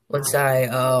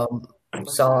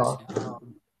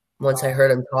 Once I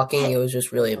heard him talking, it was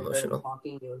just really emotional.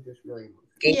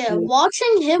 Yeah,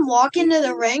 watching him walk into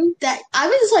the ring, that I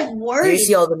was like worried. Did you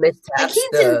see all the missteps?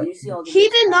 He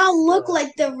did not look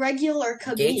like the regular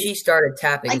Khabib. Gaethje started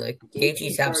tapping.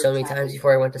 Gaethje tapped so many times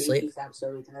before he went to sleep.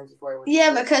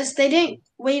 Yeah, because they didn't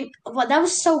wait. Well, that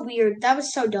was so weird. That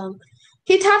was so dumb.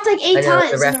 He tapped like 8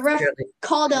 times, and the ref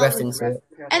called him.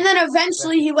 And then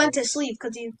eventually he went to sleep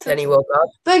because Then he woke up.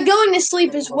 But going to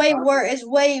sleep is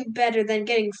way better than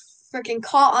getting freaking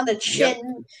caught on the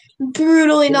chin,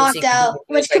 brutally knocked out,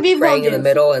 which could be praying in the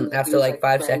middle, and after like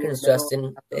 5 seconds,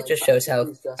 Justin. It just shows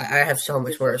how I have so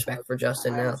much more respect for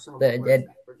Justin now than I did.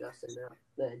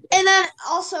 And then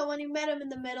also when he met him in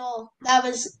the middle,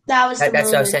 that's what I was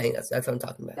saying. That's what I'm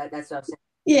talking about.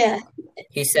 Yeah.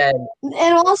 He said.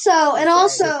 And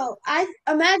also, I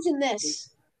imagine this: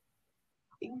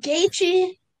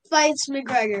 Gaethje fights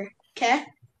McGregor. Okay.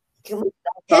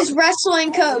 His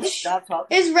wrestling coach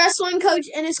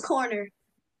in his corner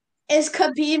is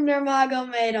Khabib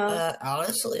Nurmagomedov.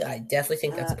 Honestly, I definitely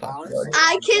think that's a possibility.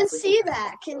 I can see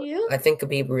that. Can you? I think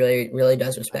Khabib really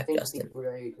does respect Justin.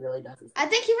 I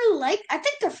think I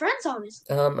think they're friends,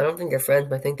 honestly. I don't think they're friends,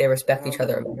 but I think they respect each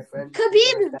other.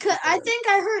 Khabib, I think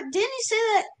I heard. Didn't he say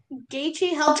that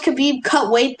Gaethje helped Khabib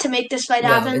cut weight to make this fight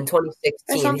happen? In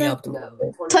 2016, he helped him.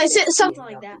 Something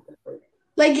like that.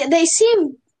 Like they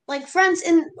seem like friends,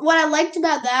 and what I liked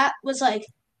about that was like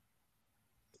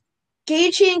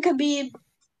Gaethje and Khabib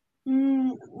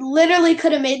literally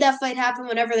could have made that fight happen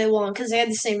whenever they want because they had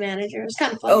the same manager. It was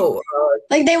kind of funny.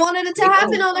 Like they wanted it to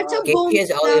happen on their toe. Gaethje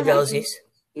has Ali Abdelaziz.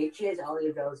 Gaethje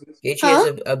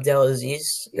has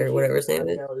Abdelaziz, or whatever his name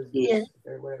is. Yeah.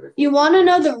 You want to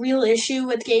know the real issue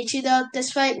with Gaethje though?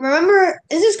 This fight. Remember,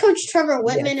 is this Coach Trevor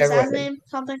Whitman? Is that his name?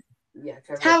 Something.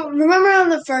 Remember on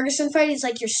the Ferguson fight, he's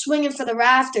like, you're swinging for the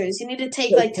rafters. You need to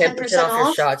take like 10% off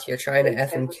your shots. You're trying to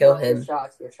effing kill him.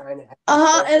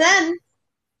 And then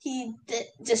he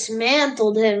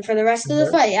dismantled him for the rest of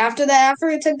the fight. After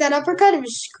he took that uppercut, it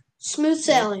was smooth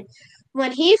sailing.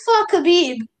 When he fought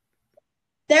Khabib,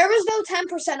 there was no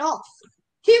 10% off.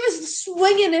 He was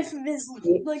swinging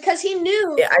because he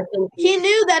knew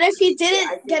that if he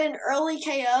didn't get an early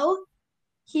KO,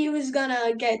 he was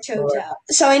gonna get choked out.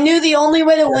 So I knew the only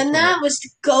way to win that was to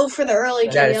go for the early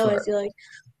KO, I feel like.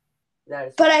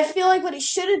 But I feel like what he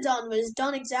should have done was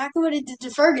done exactly what he did to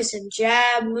Ferguson.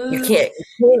 Jab, move. You can't.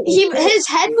 His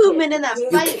head movement in that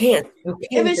fight. You can't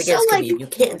against Khabib. You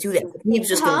can't do that. Khabib's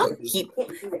just going to keep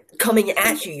coming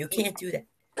at you. You can't do that.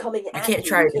 You can't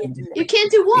try to do You can't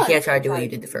do what? You can't try to do what you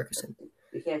did to Ferguson.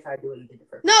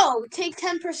 No, take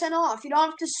 10% off. You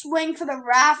don't have to swing for the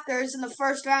rafters in the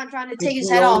first round trying to take his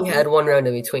head off. He only had 1 round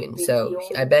in between, so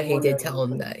I bet he did tell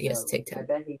him that he has to take 10.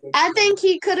 I think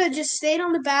he could have just stayed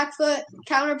on the back foot,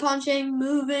 counter-punching,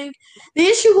 moving. The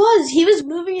issue was he was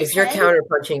moving his head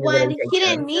counter-punching when he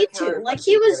didn't need to. Like,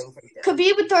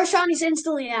 Khabib would throw a shot and he's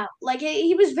instantly out. Like,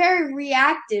 he was very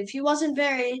reactive. He wasn't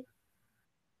very...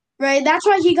 Right, that's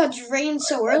why he got drained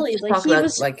so early. Like he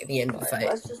was like at the end of the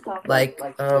fight. Like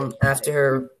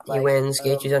after he wins,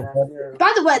 Gaethje's on.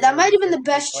 By the way, that might have been the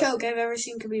best choke I've ever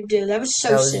seen Khabib do. That was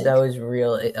so sick. That was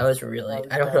really.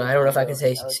 I don't know if I can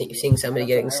say seeing somebody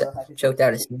getting choked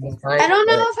out is. I don't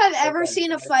know if I've ever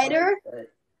seen a fighter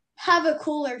have a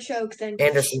cooler choke than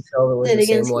Anderson Silva was the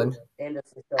same one.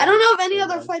 I don't know if any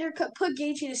other fighter could put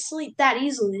Gaethje to sleep that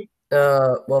easily.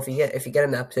 Well, if you get him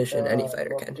in that position, any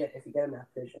fighter can. If you put him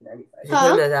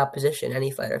in that position,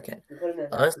 any fighter can.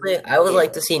 Honestly, I would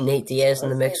like to see Nate Diaz in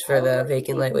the mix for the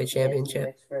vacant lightweight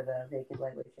championship.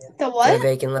 The what? For the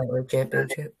vacant lightweight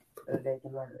championship.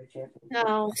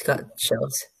 No. He's got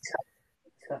shells.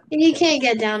 He can't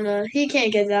get down to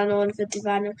 155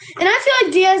 now. And I feel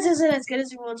like Diaz isn't as good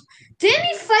as he wants. Didn't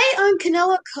he fight on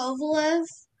Canelo Kovalev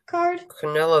card?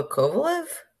 Canelo Kovalev?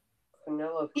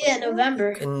 Yeah,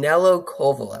 November. Canelo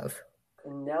Kovalev.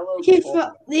 He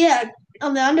fought,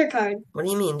 on the undercard. What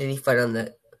do you mean? Did he fight on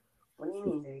the?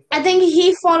 I think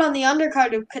he fought on the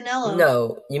undercard of Canelo.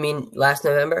 No, you mean last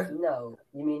November? No,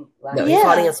 he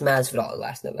fought against Masvidal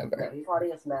last November.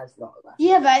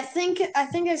 Yeah, but I think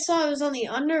I saw it was on the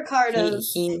undercard of.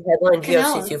 He headlined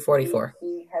UFC 244.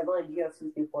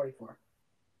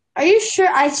 Are you sure?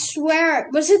 I swear,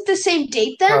 was it the same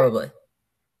date then? Probably.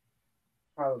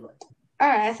 All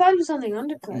right, I thought it was on the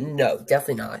undercard. No,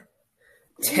 definitely not.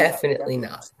 Definitely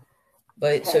not.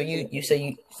 But so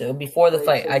so before the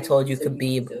fight, I told you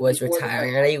Khabib was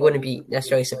retiring. I know you wouldn't be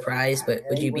necessarily surprised, but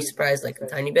would you be surprised like a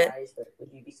tiny bit?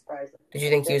 Did you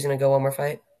think he was gonna go one more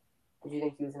fight?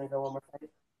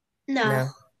 No.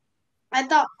 I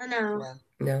thought no.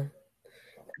 No.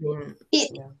 I mean,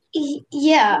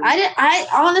 yeah, I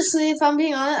honestly, if I'm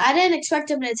being honest, I didn't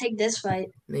expect him to take this fight.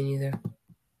 Me neither.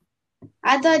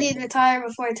 I thought he'd retire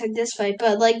before he took this fight,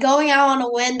 but like going out on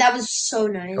a win, that was so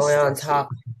nice. Going out on top.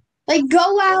 Like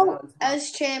go out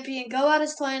as champion, go out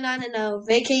as 29-0,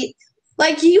 vacate.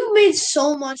 Like you made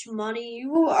so much money.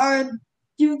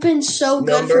 You've been so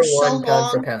good for so long.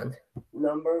 Pound for pound.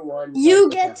 You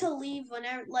get to leave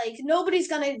whenever. Like nobody's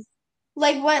gonna.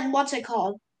 Like what's it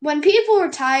called? When people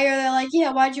retire, they're like,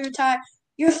 "Yeah, why'd you retire?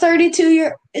 You're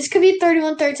 32. It could be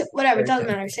 31, 32, whatever. It doesn't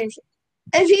matter. Same shit."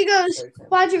 And he goes,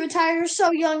 "Why'd you retire? You're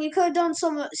so young. You could have done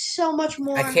so much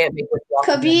more." I can't make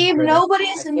Khabib.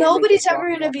 Nobody's ever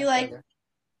gonna be like,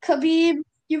 Khabib,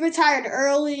 you retired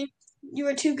early. You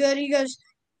were too good. He goes,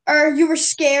 or you were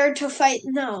scared to fight.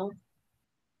 No,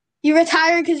 you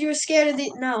retired because you were scared of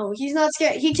the. No, he's not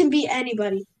scared. He can beat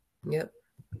anybody. Yep.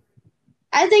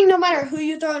 I think no matter who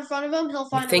you throw in front of him, he'll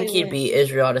find. I think he'd beat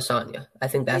Israel Adesanya. I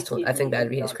think that'd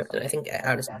be his kryptonite. I think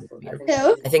Adesanya would beat him.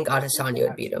 Who? I think Adesanya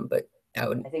would beat him, but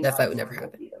that fight would never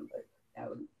happen.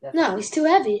 No, he's too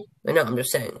heavy. I know. I'm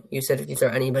just saying. You said if you throw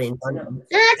anybody in front of him.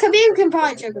 Khabib can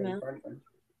probably choke him out.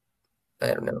 I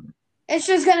don't know. It's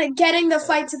just getting the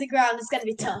fight to the ground is gonna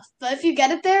be tough. But if you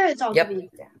get it there, it's all Khabib.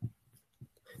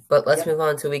 But let's move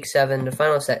on to week 7, the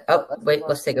final set. Oh, wait,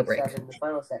 let's take a break.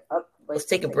 Let's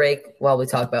take a break while we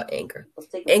talk about Anchor.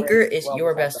 Anchor is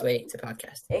your best way to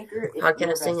podcast.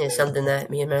 Podcasting is something that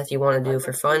me and Matthew want to do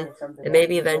for fun, and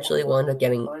maybe eventually we'll end up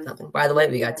getting something. By the way,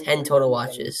 we got 10 total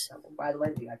watches.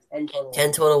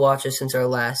 10 total watches since our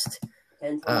last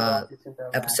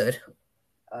episode.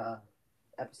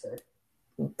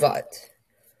 But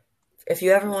if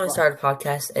you ever want to start a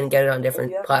podcast and get it on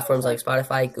different platforms like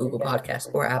Spotify, Google Podcasts,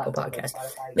 or Apple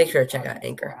Podcasts, make sure to check out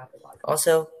Anchor.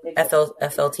 Also,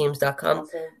 flteams.com,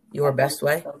 your best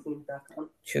way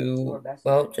to,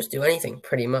 just do anything,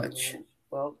 pretty much.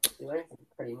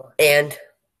 And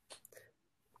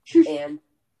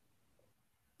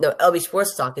no, LB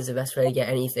Sports Talk is the best way to get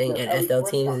anything, and FL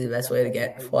Teams is the best way to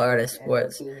get Florida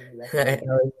sports. I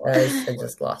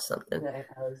just lost something.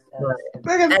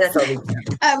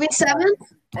 NFL week 7?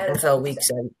 NFL week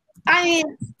 7. I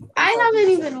mean, I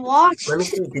haven't even watched. Let me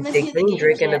see. Did Kenny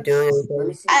Drake end up doing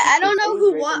anything? I don't know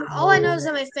who won. All I know is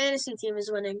that my fantasy team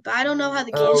is winning, but I don't know how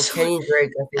the game's Kenny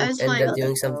Drake, I think, ended up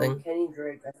doing something. Kenny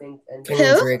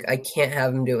Drake, I can't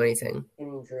have him do anything.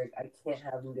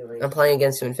 I'm playing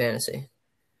against him in fantasy.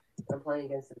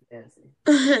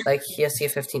 Like, he has to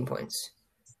get 15 points.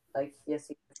 I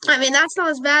mean, that's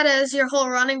not as bad as your whole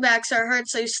running backs are hurt,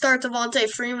 so you start Devontae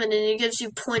Freeman and he gives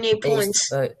you 0.8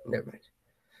 points. Never mind.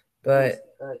 But,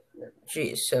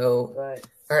 geez, so,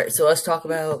 alright, so let's talk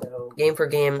about game for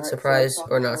game, surprise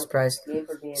or not surprise.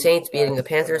 Saints beating the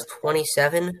Panthers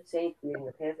 27.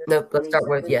 No, let's start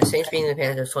with, Saints beating the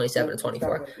Panthers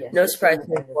 27-24. No surprise,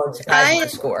 surprising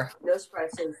score.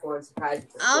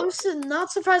 I'm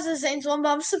not surprised the Saints won,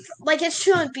 but it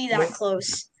shouldn't be that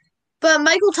close. But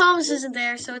Michael Thomas isn't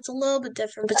there, so it's a little bit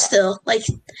different, but still, the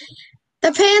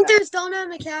Panthers don't have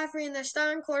McCaffrey, and their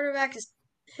starting quarterback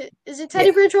is it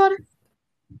Teddy Bridgewater?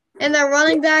 And their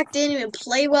running back didn't even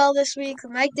play well this week.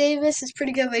 Mike Davis is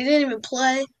pretty good, but he didn't even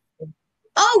play.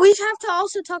 Oh, we have to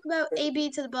also talk about AB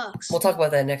to the Bucks. We'll talk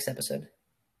about that next episode.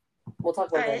 God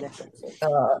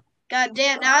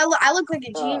damn, now I look like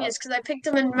a genius because I picked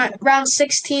him in round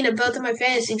 16 of both of my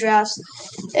fantasy drafts,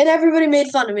 and everybody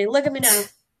made fun of me. Look at me now.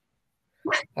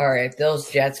 All right,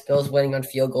 Bills, Jets. Bills winning on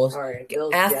field goals.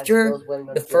 After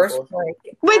the first play.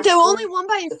 Wait, they only won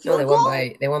by a field goal? No,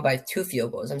 they won by 2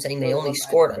 field goals. I'm saying they only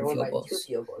scored on field goals.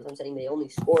 Didn't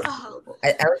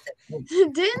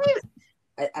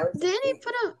he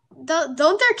put a?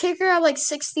 Don't their kicker have like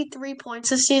 63 points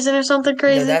this season or something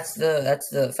crazy? No, that's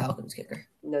the Falcons kicker.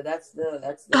 Because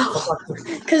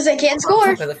they can't score. I'll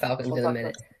talk about the Falcons in a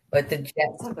minute. But the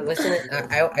Jets, listen,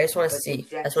 I just want to see.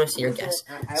 I just want to see your guess.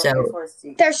 So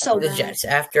they're so the bad. Jets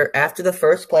after the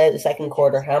first play of the second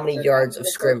quarter, how many yards of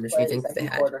scrimmage do you think that they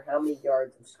had?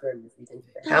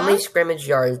 How many scrimmage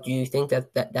yards do you think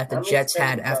that the Jets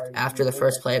had after the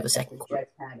first play of the second quarter?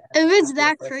 If it's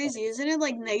that crazy, isn't it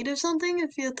like negative something?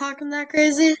 If you're talking that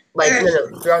crazy, like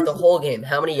no, throughout the whole game,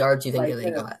 how many yards do you think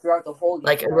they got?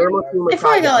 Like a normal team would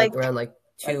probably get like around like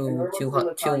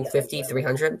 250,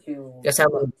 300. Guess how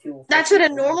many? That's what a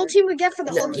normal team would get for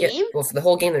the whole game? Yeah, well, for the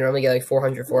whole game, they normally get like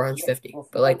 400, 450.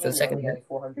 But like for the second game.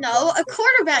 No, a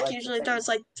quarterback usually throws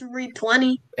like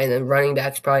 320. And then running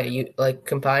backs probably, like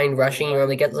combined rushing, you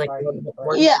normally get like.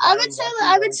 Yeah, I would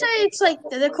say it's like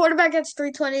the quarterback gets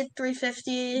 320,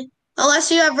 350. Unless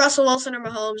you have Russell Wilson or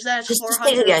Mahomes, that's just 400. Just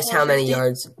take a guess how many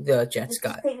yards the Jets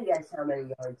got.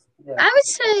 I would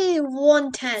say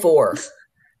 110. 4.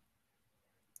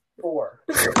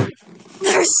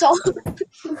 They're so.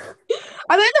 Are they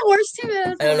the worst team in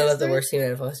NFL? I don't know about the worst team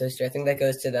in NFL history. I think that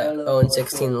goes to the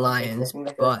 0-16 Lions.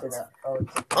 But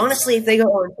honestly, if they go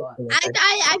 0-16,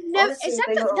 I've never.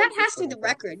 That has to be the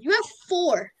record. You have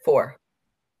 4. 4.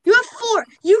 You have 4.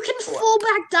 You can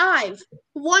fullback dive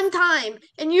one time,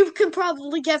 and you can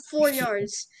probably get 4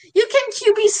 yards. You can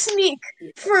QB sneak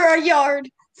for a yard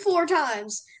 4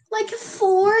 times. Like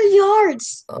 4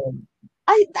 yards.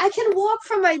 I can walk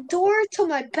from my door to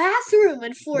my bathroom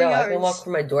in 4 yards. No, I can walk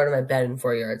from my door to my bed in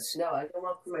 4 yards.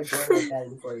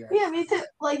 Yeah, me too.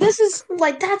 Like, this is,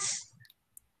 like, that's...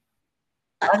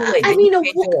 Way, I mean, 2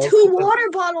 water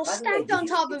bottles stacked on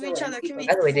top of each other can be.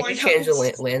 By the way, did you change the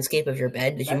landscape of your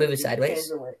bed? Did you move it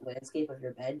sideways?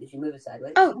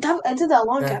 Oh, I did that a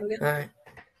long time ago. All right.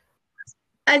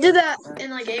 I did that in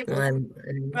like April.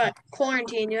 But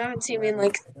quarantine, you haven't seen me in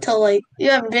like till like you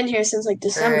haven't been here since like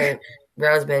December. All right.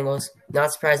 Browns Bengals.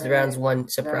 Not surprised the Browns won.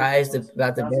 Surprised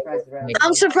about the Bengals.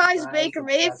 I'm surprised Baker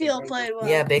Mayfield played well.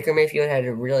 Yeah, Baker Mayfield had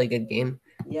a really good game.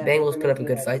 Bengals put up a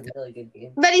good fight though.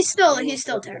 But he's still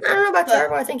terrible. I don't know about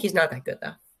terrible. I think he's not that good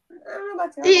though.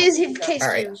 He's Case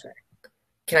Keenum's right.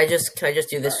 Can I just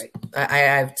do this? I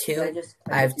have two.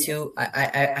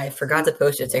 I forgot to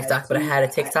post a TikTok, but I had a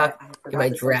TikTok in my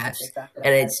drafts,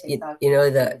 and it's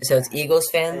so it's Eagles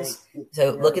fans.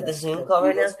 So look at the Zoom call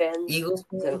right now. Eagles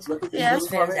fans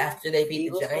after they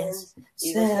beat the Giants.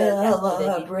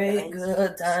 Celebrate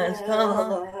good times,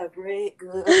 celebrate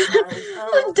good times.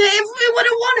 If we would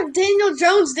have won, if Daniel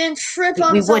Jones didn't trip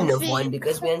on his own feet. We wouldn't have won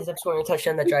because we ended up scoring a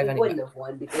touchdown that drive anyway.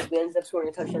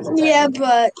 Yeah,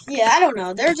 but I don't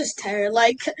know. They're just terrible.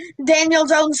 Like Daniel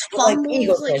Jones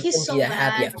fumbles. Like he's so bad.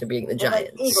 Happy after beating the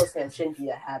Giants. Eagles fans shouldn't be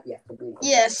that happy after beating.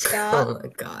 Yes, Scott. Oh my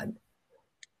God.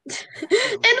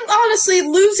 And honestly,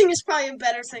 losing is probably a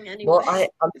better thing anyway. Well, I'm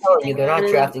telling you, they're not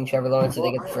drafting Trevor Lawrence if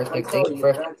they get the first pick.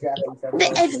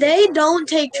 If they don't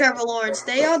take Trevor Lawrence,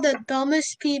 they are the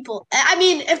dumbest people. I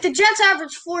mean, if the Jets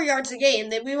average 4 yards a game,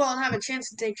 then we won't have a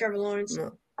chance to take Trevor Lawrence.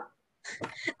 No.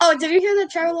 Oh, did you hear that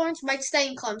Trevor Lawrence might stay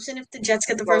in Clemson if the Jets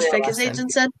get the first pick, as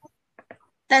agent said?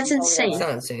 That's insane. It's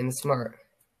not insane. It's smart.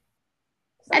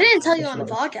 I didn't tell you on the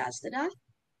podcast, did I?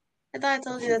 I thought I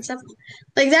told you that stuff.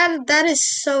 Like, that is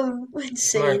so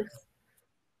insane. Smart.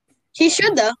 He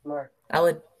should, though. Smart. I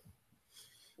would.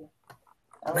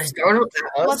 Darnold,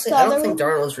 honestly, I don't think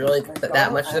Darnold's really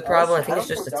that much of the problem. I think it's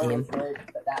just the team.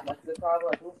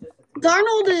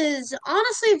 Darnold is,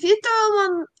 honestly, if you throw him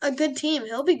on a good team,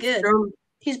 he'll be good.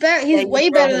 He's better. He's way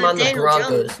better than Daniel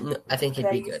Jones. No, I think he'd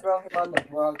be good. I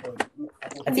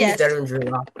think he's better than Drew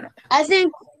Lock. I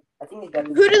think.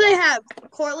 Who do they have?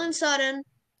 Cortland Sutton.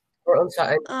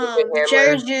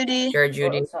 Jerry Jeudy.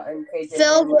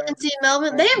 Phil Lindsay,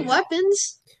 Melvin. They have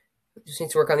weapons. Just need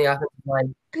to work on the offensive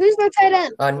line. Who's their tight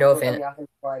end? Noah Fant.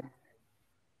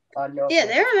 Yeah,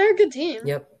 they're a good team.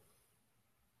 Yep.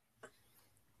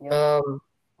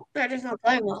 They're just not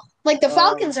playing well. Like, the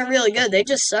Falcons are really good. They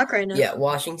just suck right now. Yeah,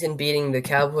 Washington beating the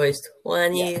Cowboys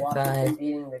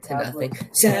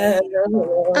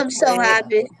 25-0. I'm so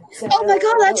happy. Oh, my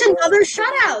God, that's another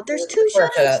shutout. There's 2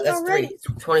 shutouts already.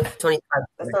 25.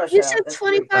 You said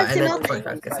 25-0.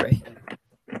 25 to 3.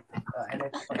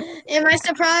 Am I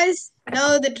surprised?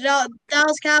 No, the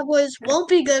Dallas Cowboys won't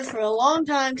be good for a long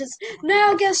time because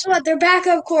now guess what? Their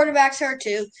backup quarterback's hurt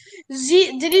too.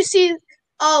 Did you see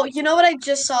Oh, you know what I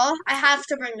just saw? I have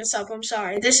to bring this up. I'm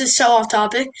sorry. This is so off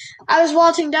topic. I was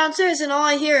watching downstairs and all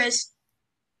I hear is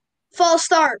false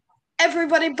start.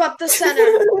 Everybody but the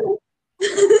center.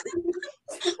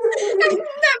 I've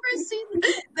never seen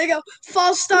that. They go,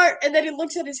 false start, and then he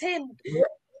looks at his hand.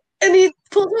 And he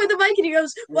pulls away the mic and he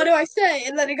goes, what do I say?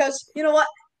 And then he goes, you know what?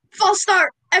 False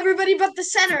start. Everybody but the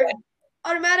center.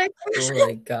 Automatic. Oh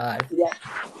my god. Yeah.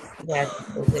 I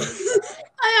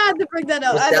had to bring that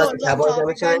up. I know it's off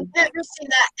topic. I've never seen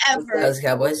that ever. That was the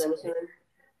Cowboys?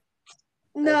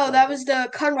 No, that was the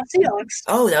Cardinals Seahawks.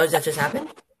 Oh, that just happened?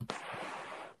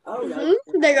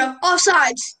 They go,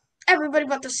 offsides. Everybody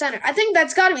but the center. I think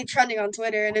that's got to be trending on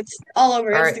Twitter, and it's all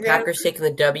over Instagram. All right, Packers taking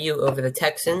the W over the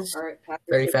Texans.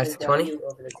 35-20.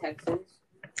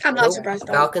 I'm not surprised.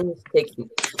 Falcons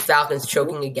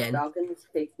choking again.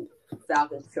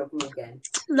 Falcons choking again.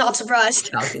 Not surprised.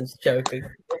 Falcons choking.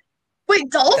 Wait,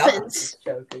 Dolphins?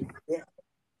 Choking. Yeah.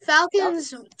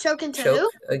 Falcons choking to who?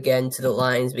 Again to the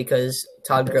Lions because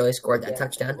Todd Gurley scored that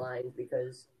touchdown.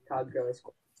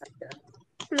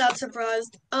 Not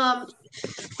surprised. I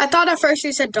thought at first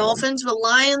you said Dolphins, but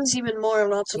Lions even more. I'm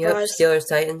not surprised. Yep, Steelers,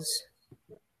 Titans.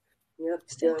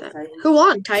 Titans. Who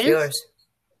won? Titans? Steelers.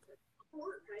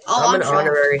 Oh, I'm an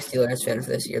honorary Steelers fan for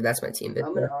this year. That's my team.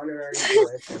 I'm an honorary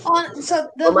Steelers fan. So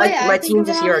my teams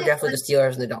this year are definitely the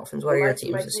Steelers and the Dolphins. What are your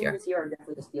teams this year? My teams this year are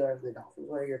definitely the Steelers and the Dolphins.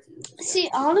 What are your teams this year? See,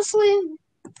 honestly,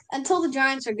 until the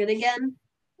Giants are good again,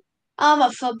 I'm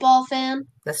a football fan.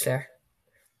 That's fair.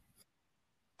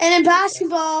 And in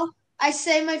basketball, I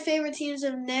say my favorite teams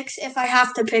are Knicks if I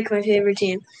have to pick my favorite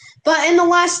team. But in the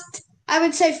last, I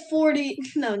would say 40,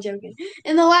 no, I'm joking.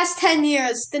 In the last 10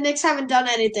 years, the Knicks haven't done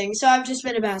anything, so I've just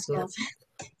been a basketball fan.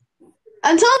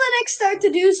 Until the Knicks start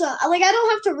to do something. Like, I don't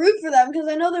have to root for them because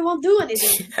I know they won't do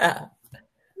anything. Yeah.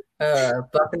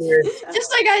 Buccaneers.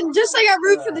 Just like I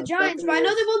root for the Giants, but I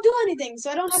know they won't do anything, so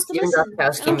I don't have to listen.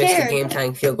 Goskowski missed the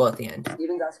game-tying field goal at the end.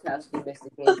 Steven Goskowski missed the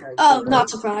game-tying field goal. Oh,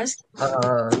 not surprised.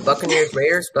 Buccaneers,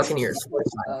 Raiders, Buccaneers.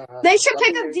 They should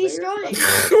pick up D-Strong.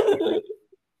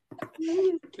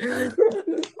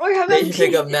 Or how about They should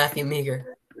pick up Matthew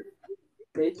Meager.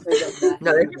 No, they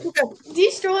should pick up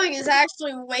D-Strong is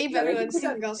actually way better than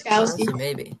Steven Goskowski.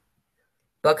 Maybe.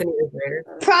 Buccaneers, Raiders.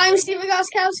 Prime Steven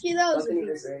Goskowski, though.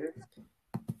 Buccaneers, Raiders.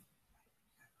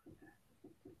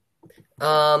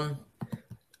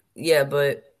 Yeah,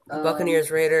 but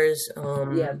Buccaneers, Raiders.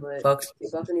 Bucks.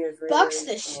 Buccaneers,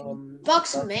 Raiders.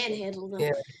 Bucks manhandled them.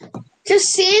 Yeah. Just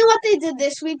seeing what they did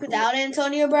this week without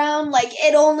Antonio Brown, like,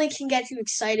 it only can get you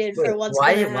excited for what's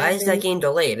going to happen. Why is that game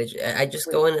delayed? I just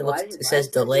go in and it says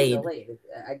delayed.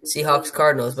 Seahawks,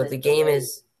 Cardinals, but the game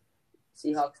is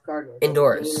Seahawks, Cardinals.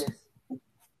 Indoors.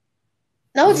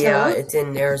 No, it's not. Yeah, it's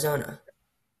in Arizona.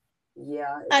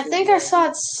 Yeah. I think I saw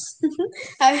it.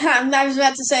 I was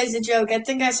about to say it's a joke. I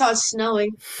think I saw it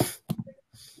snowing.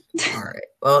 All right.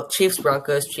 Well, Chiefs,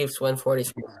 Broncos. Chiefs win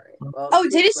 43. Oh,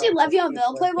 did you see Le'Veon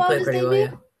Bell play well? He played pretty well,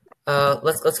 yeah.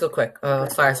 Let's go quick.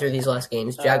 Let's fire through these last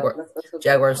games. Jaguars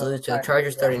lose to the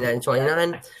Chargers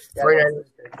 39-29.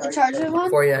 The Chargers won?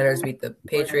 49ers beat the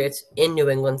Patriots in New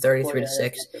England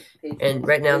 33-6. And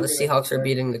right now the Seahawks are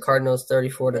beating the Cardinals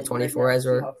 34-24 as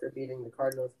we're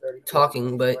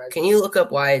talking. But can you look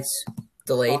up why it's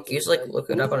delayed? Can you just look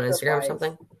it up on Instagram or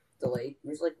something? Delayed. You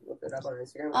just look it up on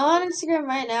Instagram. I'm on Instagram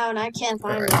right now and I can't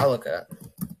find it. I'll look it up.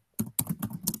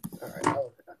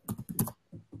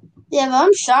 Yeah, but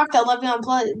I'm shocked that Le'Veon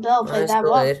Bell played that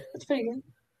well. That's pretty good.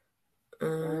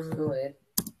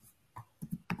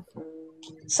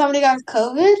 Somebody got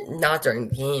COVID? Not during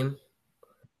the game.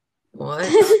 What?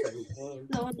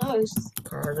 No one knows.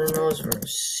 Cardinals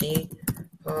versus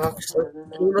Seahawks.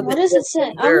 What does it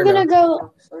say? I'm gonna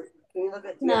go.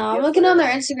 No, I'm looking on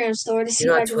their Instagram story to see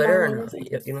if I can Twitter find or anything.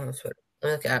 You don't have Twitter. Let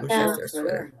me look at Adam Schefter's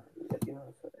Twitter.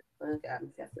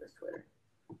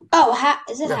 Oh,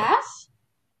 is it half?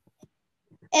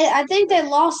 I think they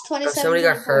lost 27. Somebody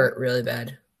got hurt really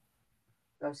bad.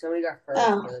 Oh, somebody got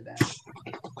hurt really bad.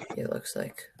 It looks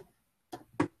like.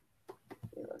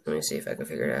 Let me see if I can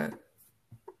figure it out.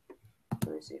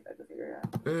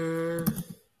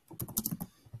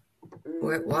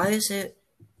 Why is it?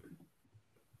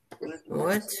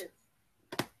 What?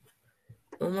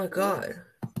 Oh my god.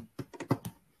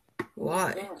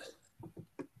 Why?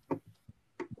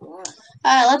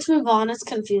 Alright, let's move on. It's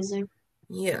confusing.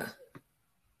 Yeah.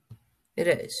 It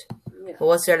is. Yeah. Well,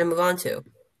 what's there to move on to?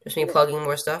 Just me plugging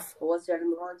more stuff? Well, what's there to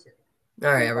move on to?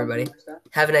 Alright, everybody.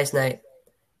 Have a nice night.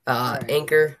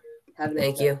 Anchor,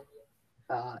 thank you.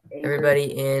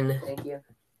 Everybody Thank you.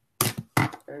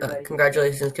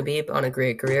 Congratulations, Khabib, on a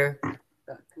great career.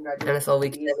 NFL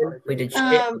Week 7. We did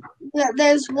shit.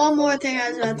 There's one more thing I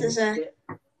was about to say.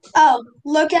 Oh,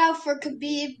 look out for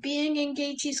Khabib being in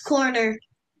Gaethje's corner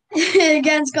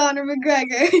against Conor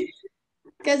McGregor.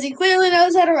 Because he clearly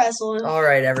knows how to wrestle him. All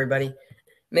right, everybody.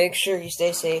 Make sure you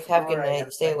stay safe. Have a good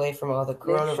night. Stay away from all the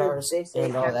coronavirus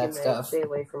and all that stuff.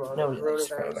 Nobody likes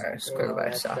coronavirus.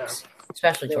 Coronavirus sucks,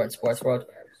 especially towards sports world.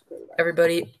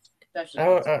 Everybody,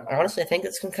 honestly, I think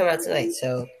it's gonna come out tonight.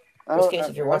 So, in this case,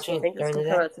 if you're watching it during the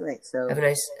day, have a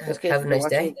nice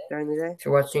day. If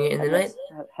you're watching it in the night,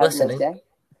 listening.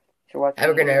 Have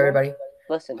a good night, everybody.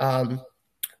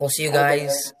 We'll see you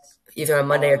guys either on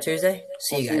Monday or Tuesday.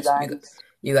 See you guys.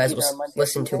 You guys will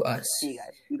listen to us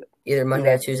either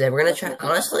Monday or Tuesday. We're gonna try,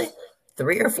 honestly,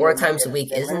 3 or 4 times a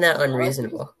week. Isn't that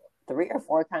unreasonable? 3 or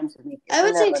 4 times a week. I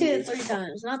would say 2 to 3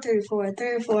 times, not 3 or 4. 3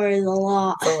 or 4 is a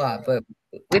lot. It's a lot, but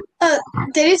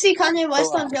did you see Kanye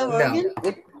West on Joe Rogan?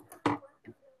 No.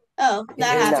 Oh,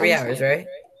 that it was happened. 3 hours, right?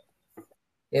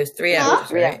 It was 3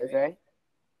 hours, right?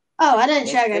 Oh, I didn't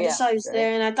check. I just saw he was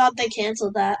there, and I thought they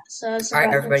canceled that. So, all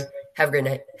right, everybody, have a great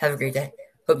night. Have a great day.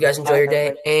 Hope you guys enjoy your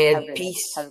day, and peace.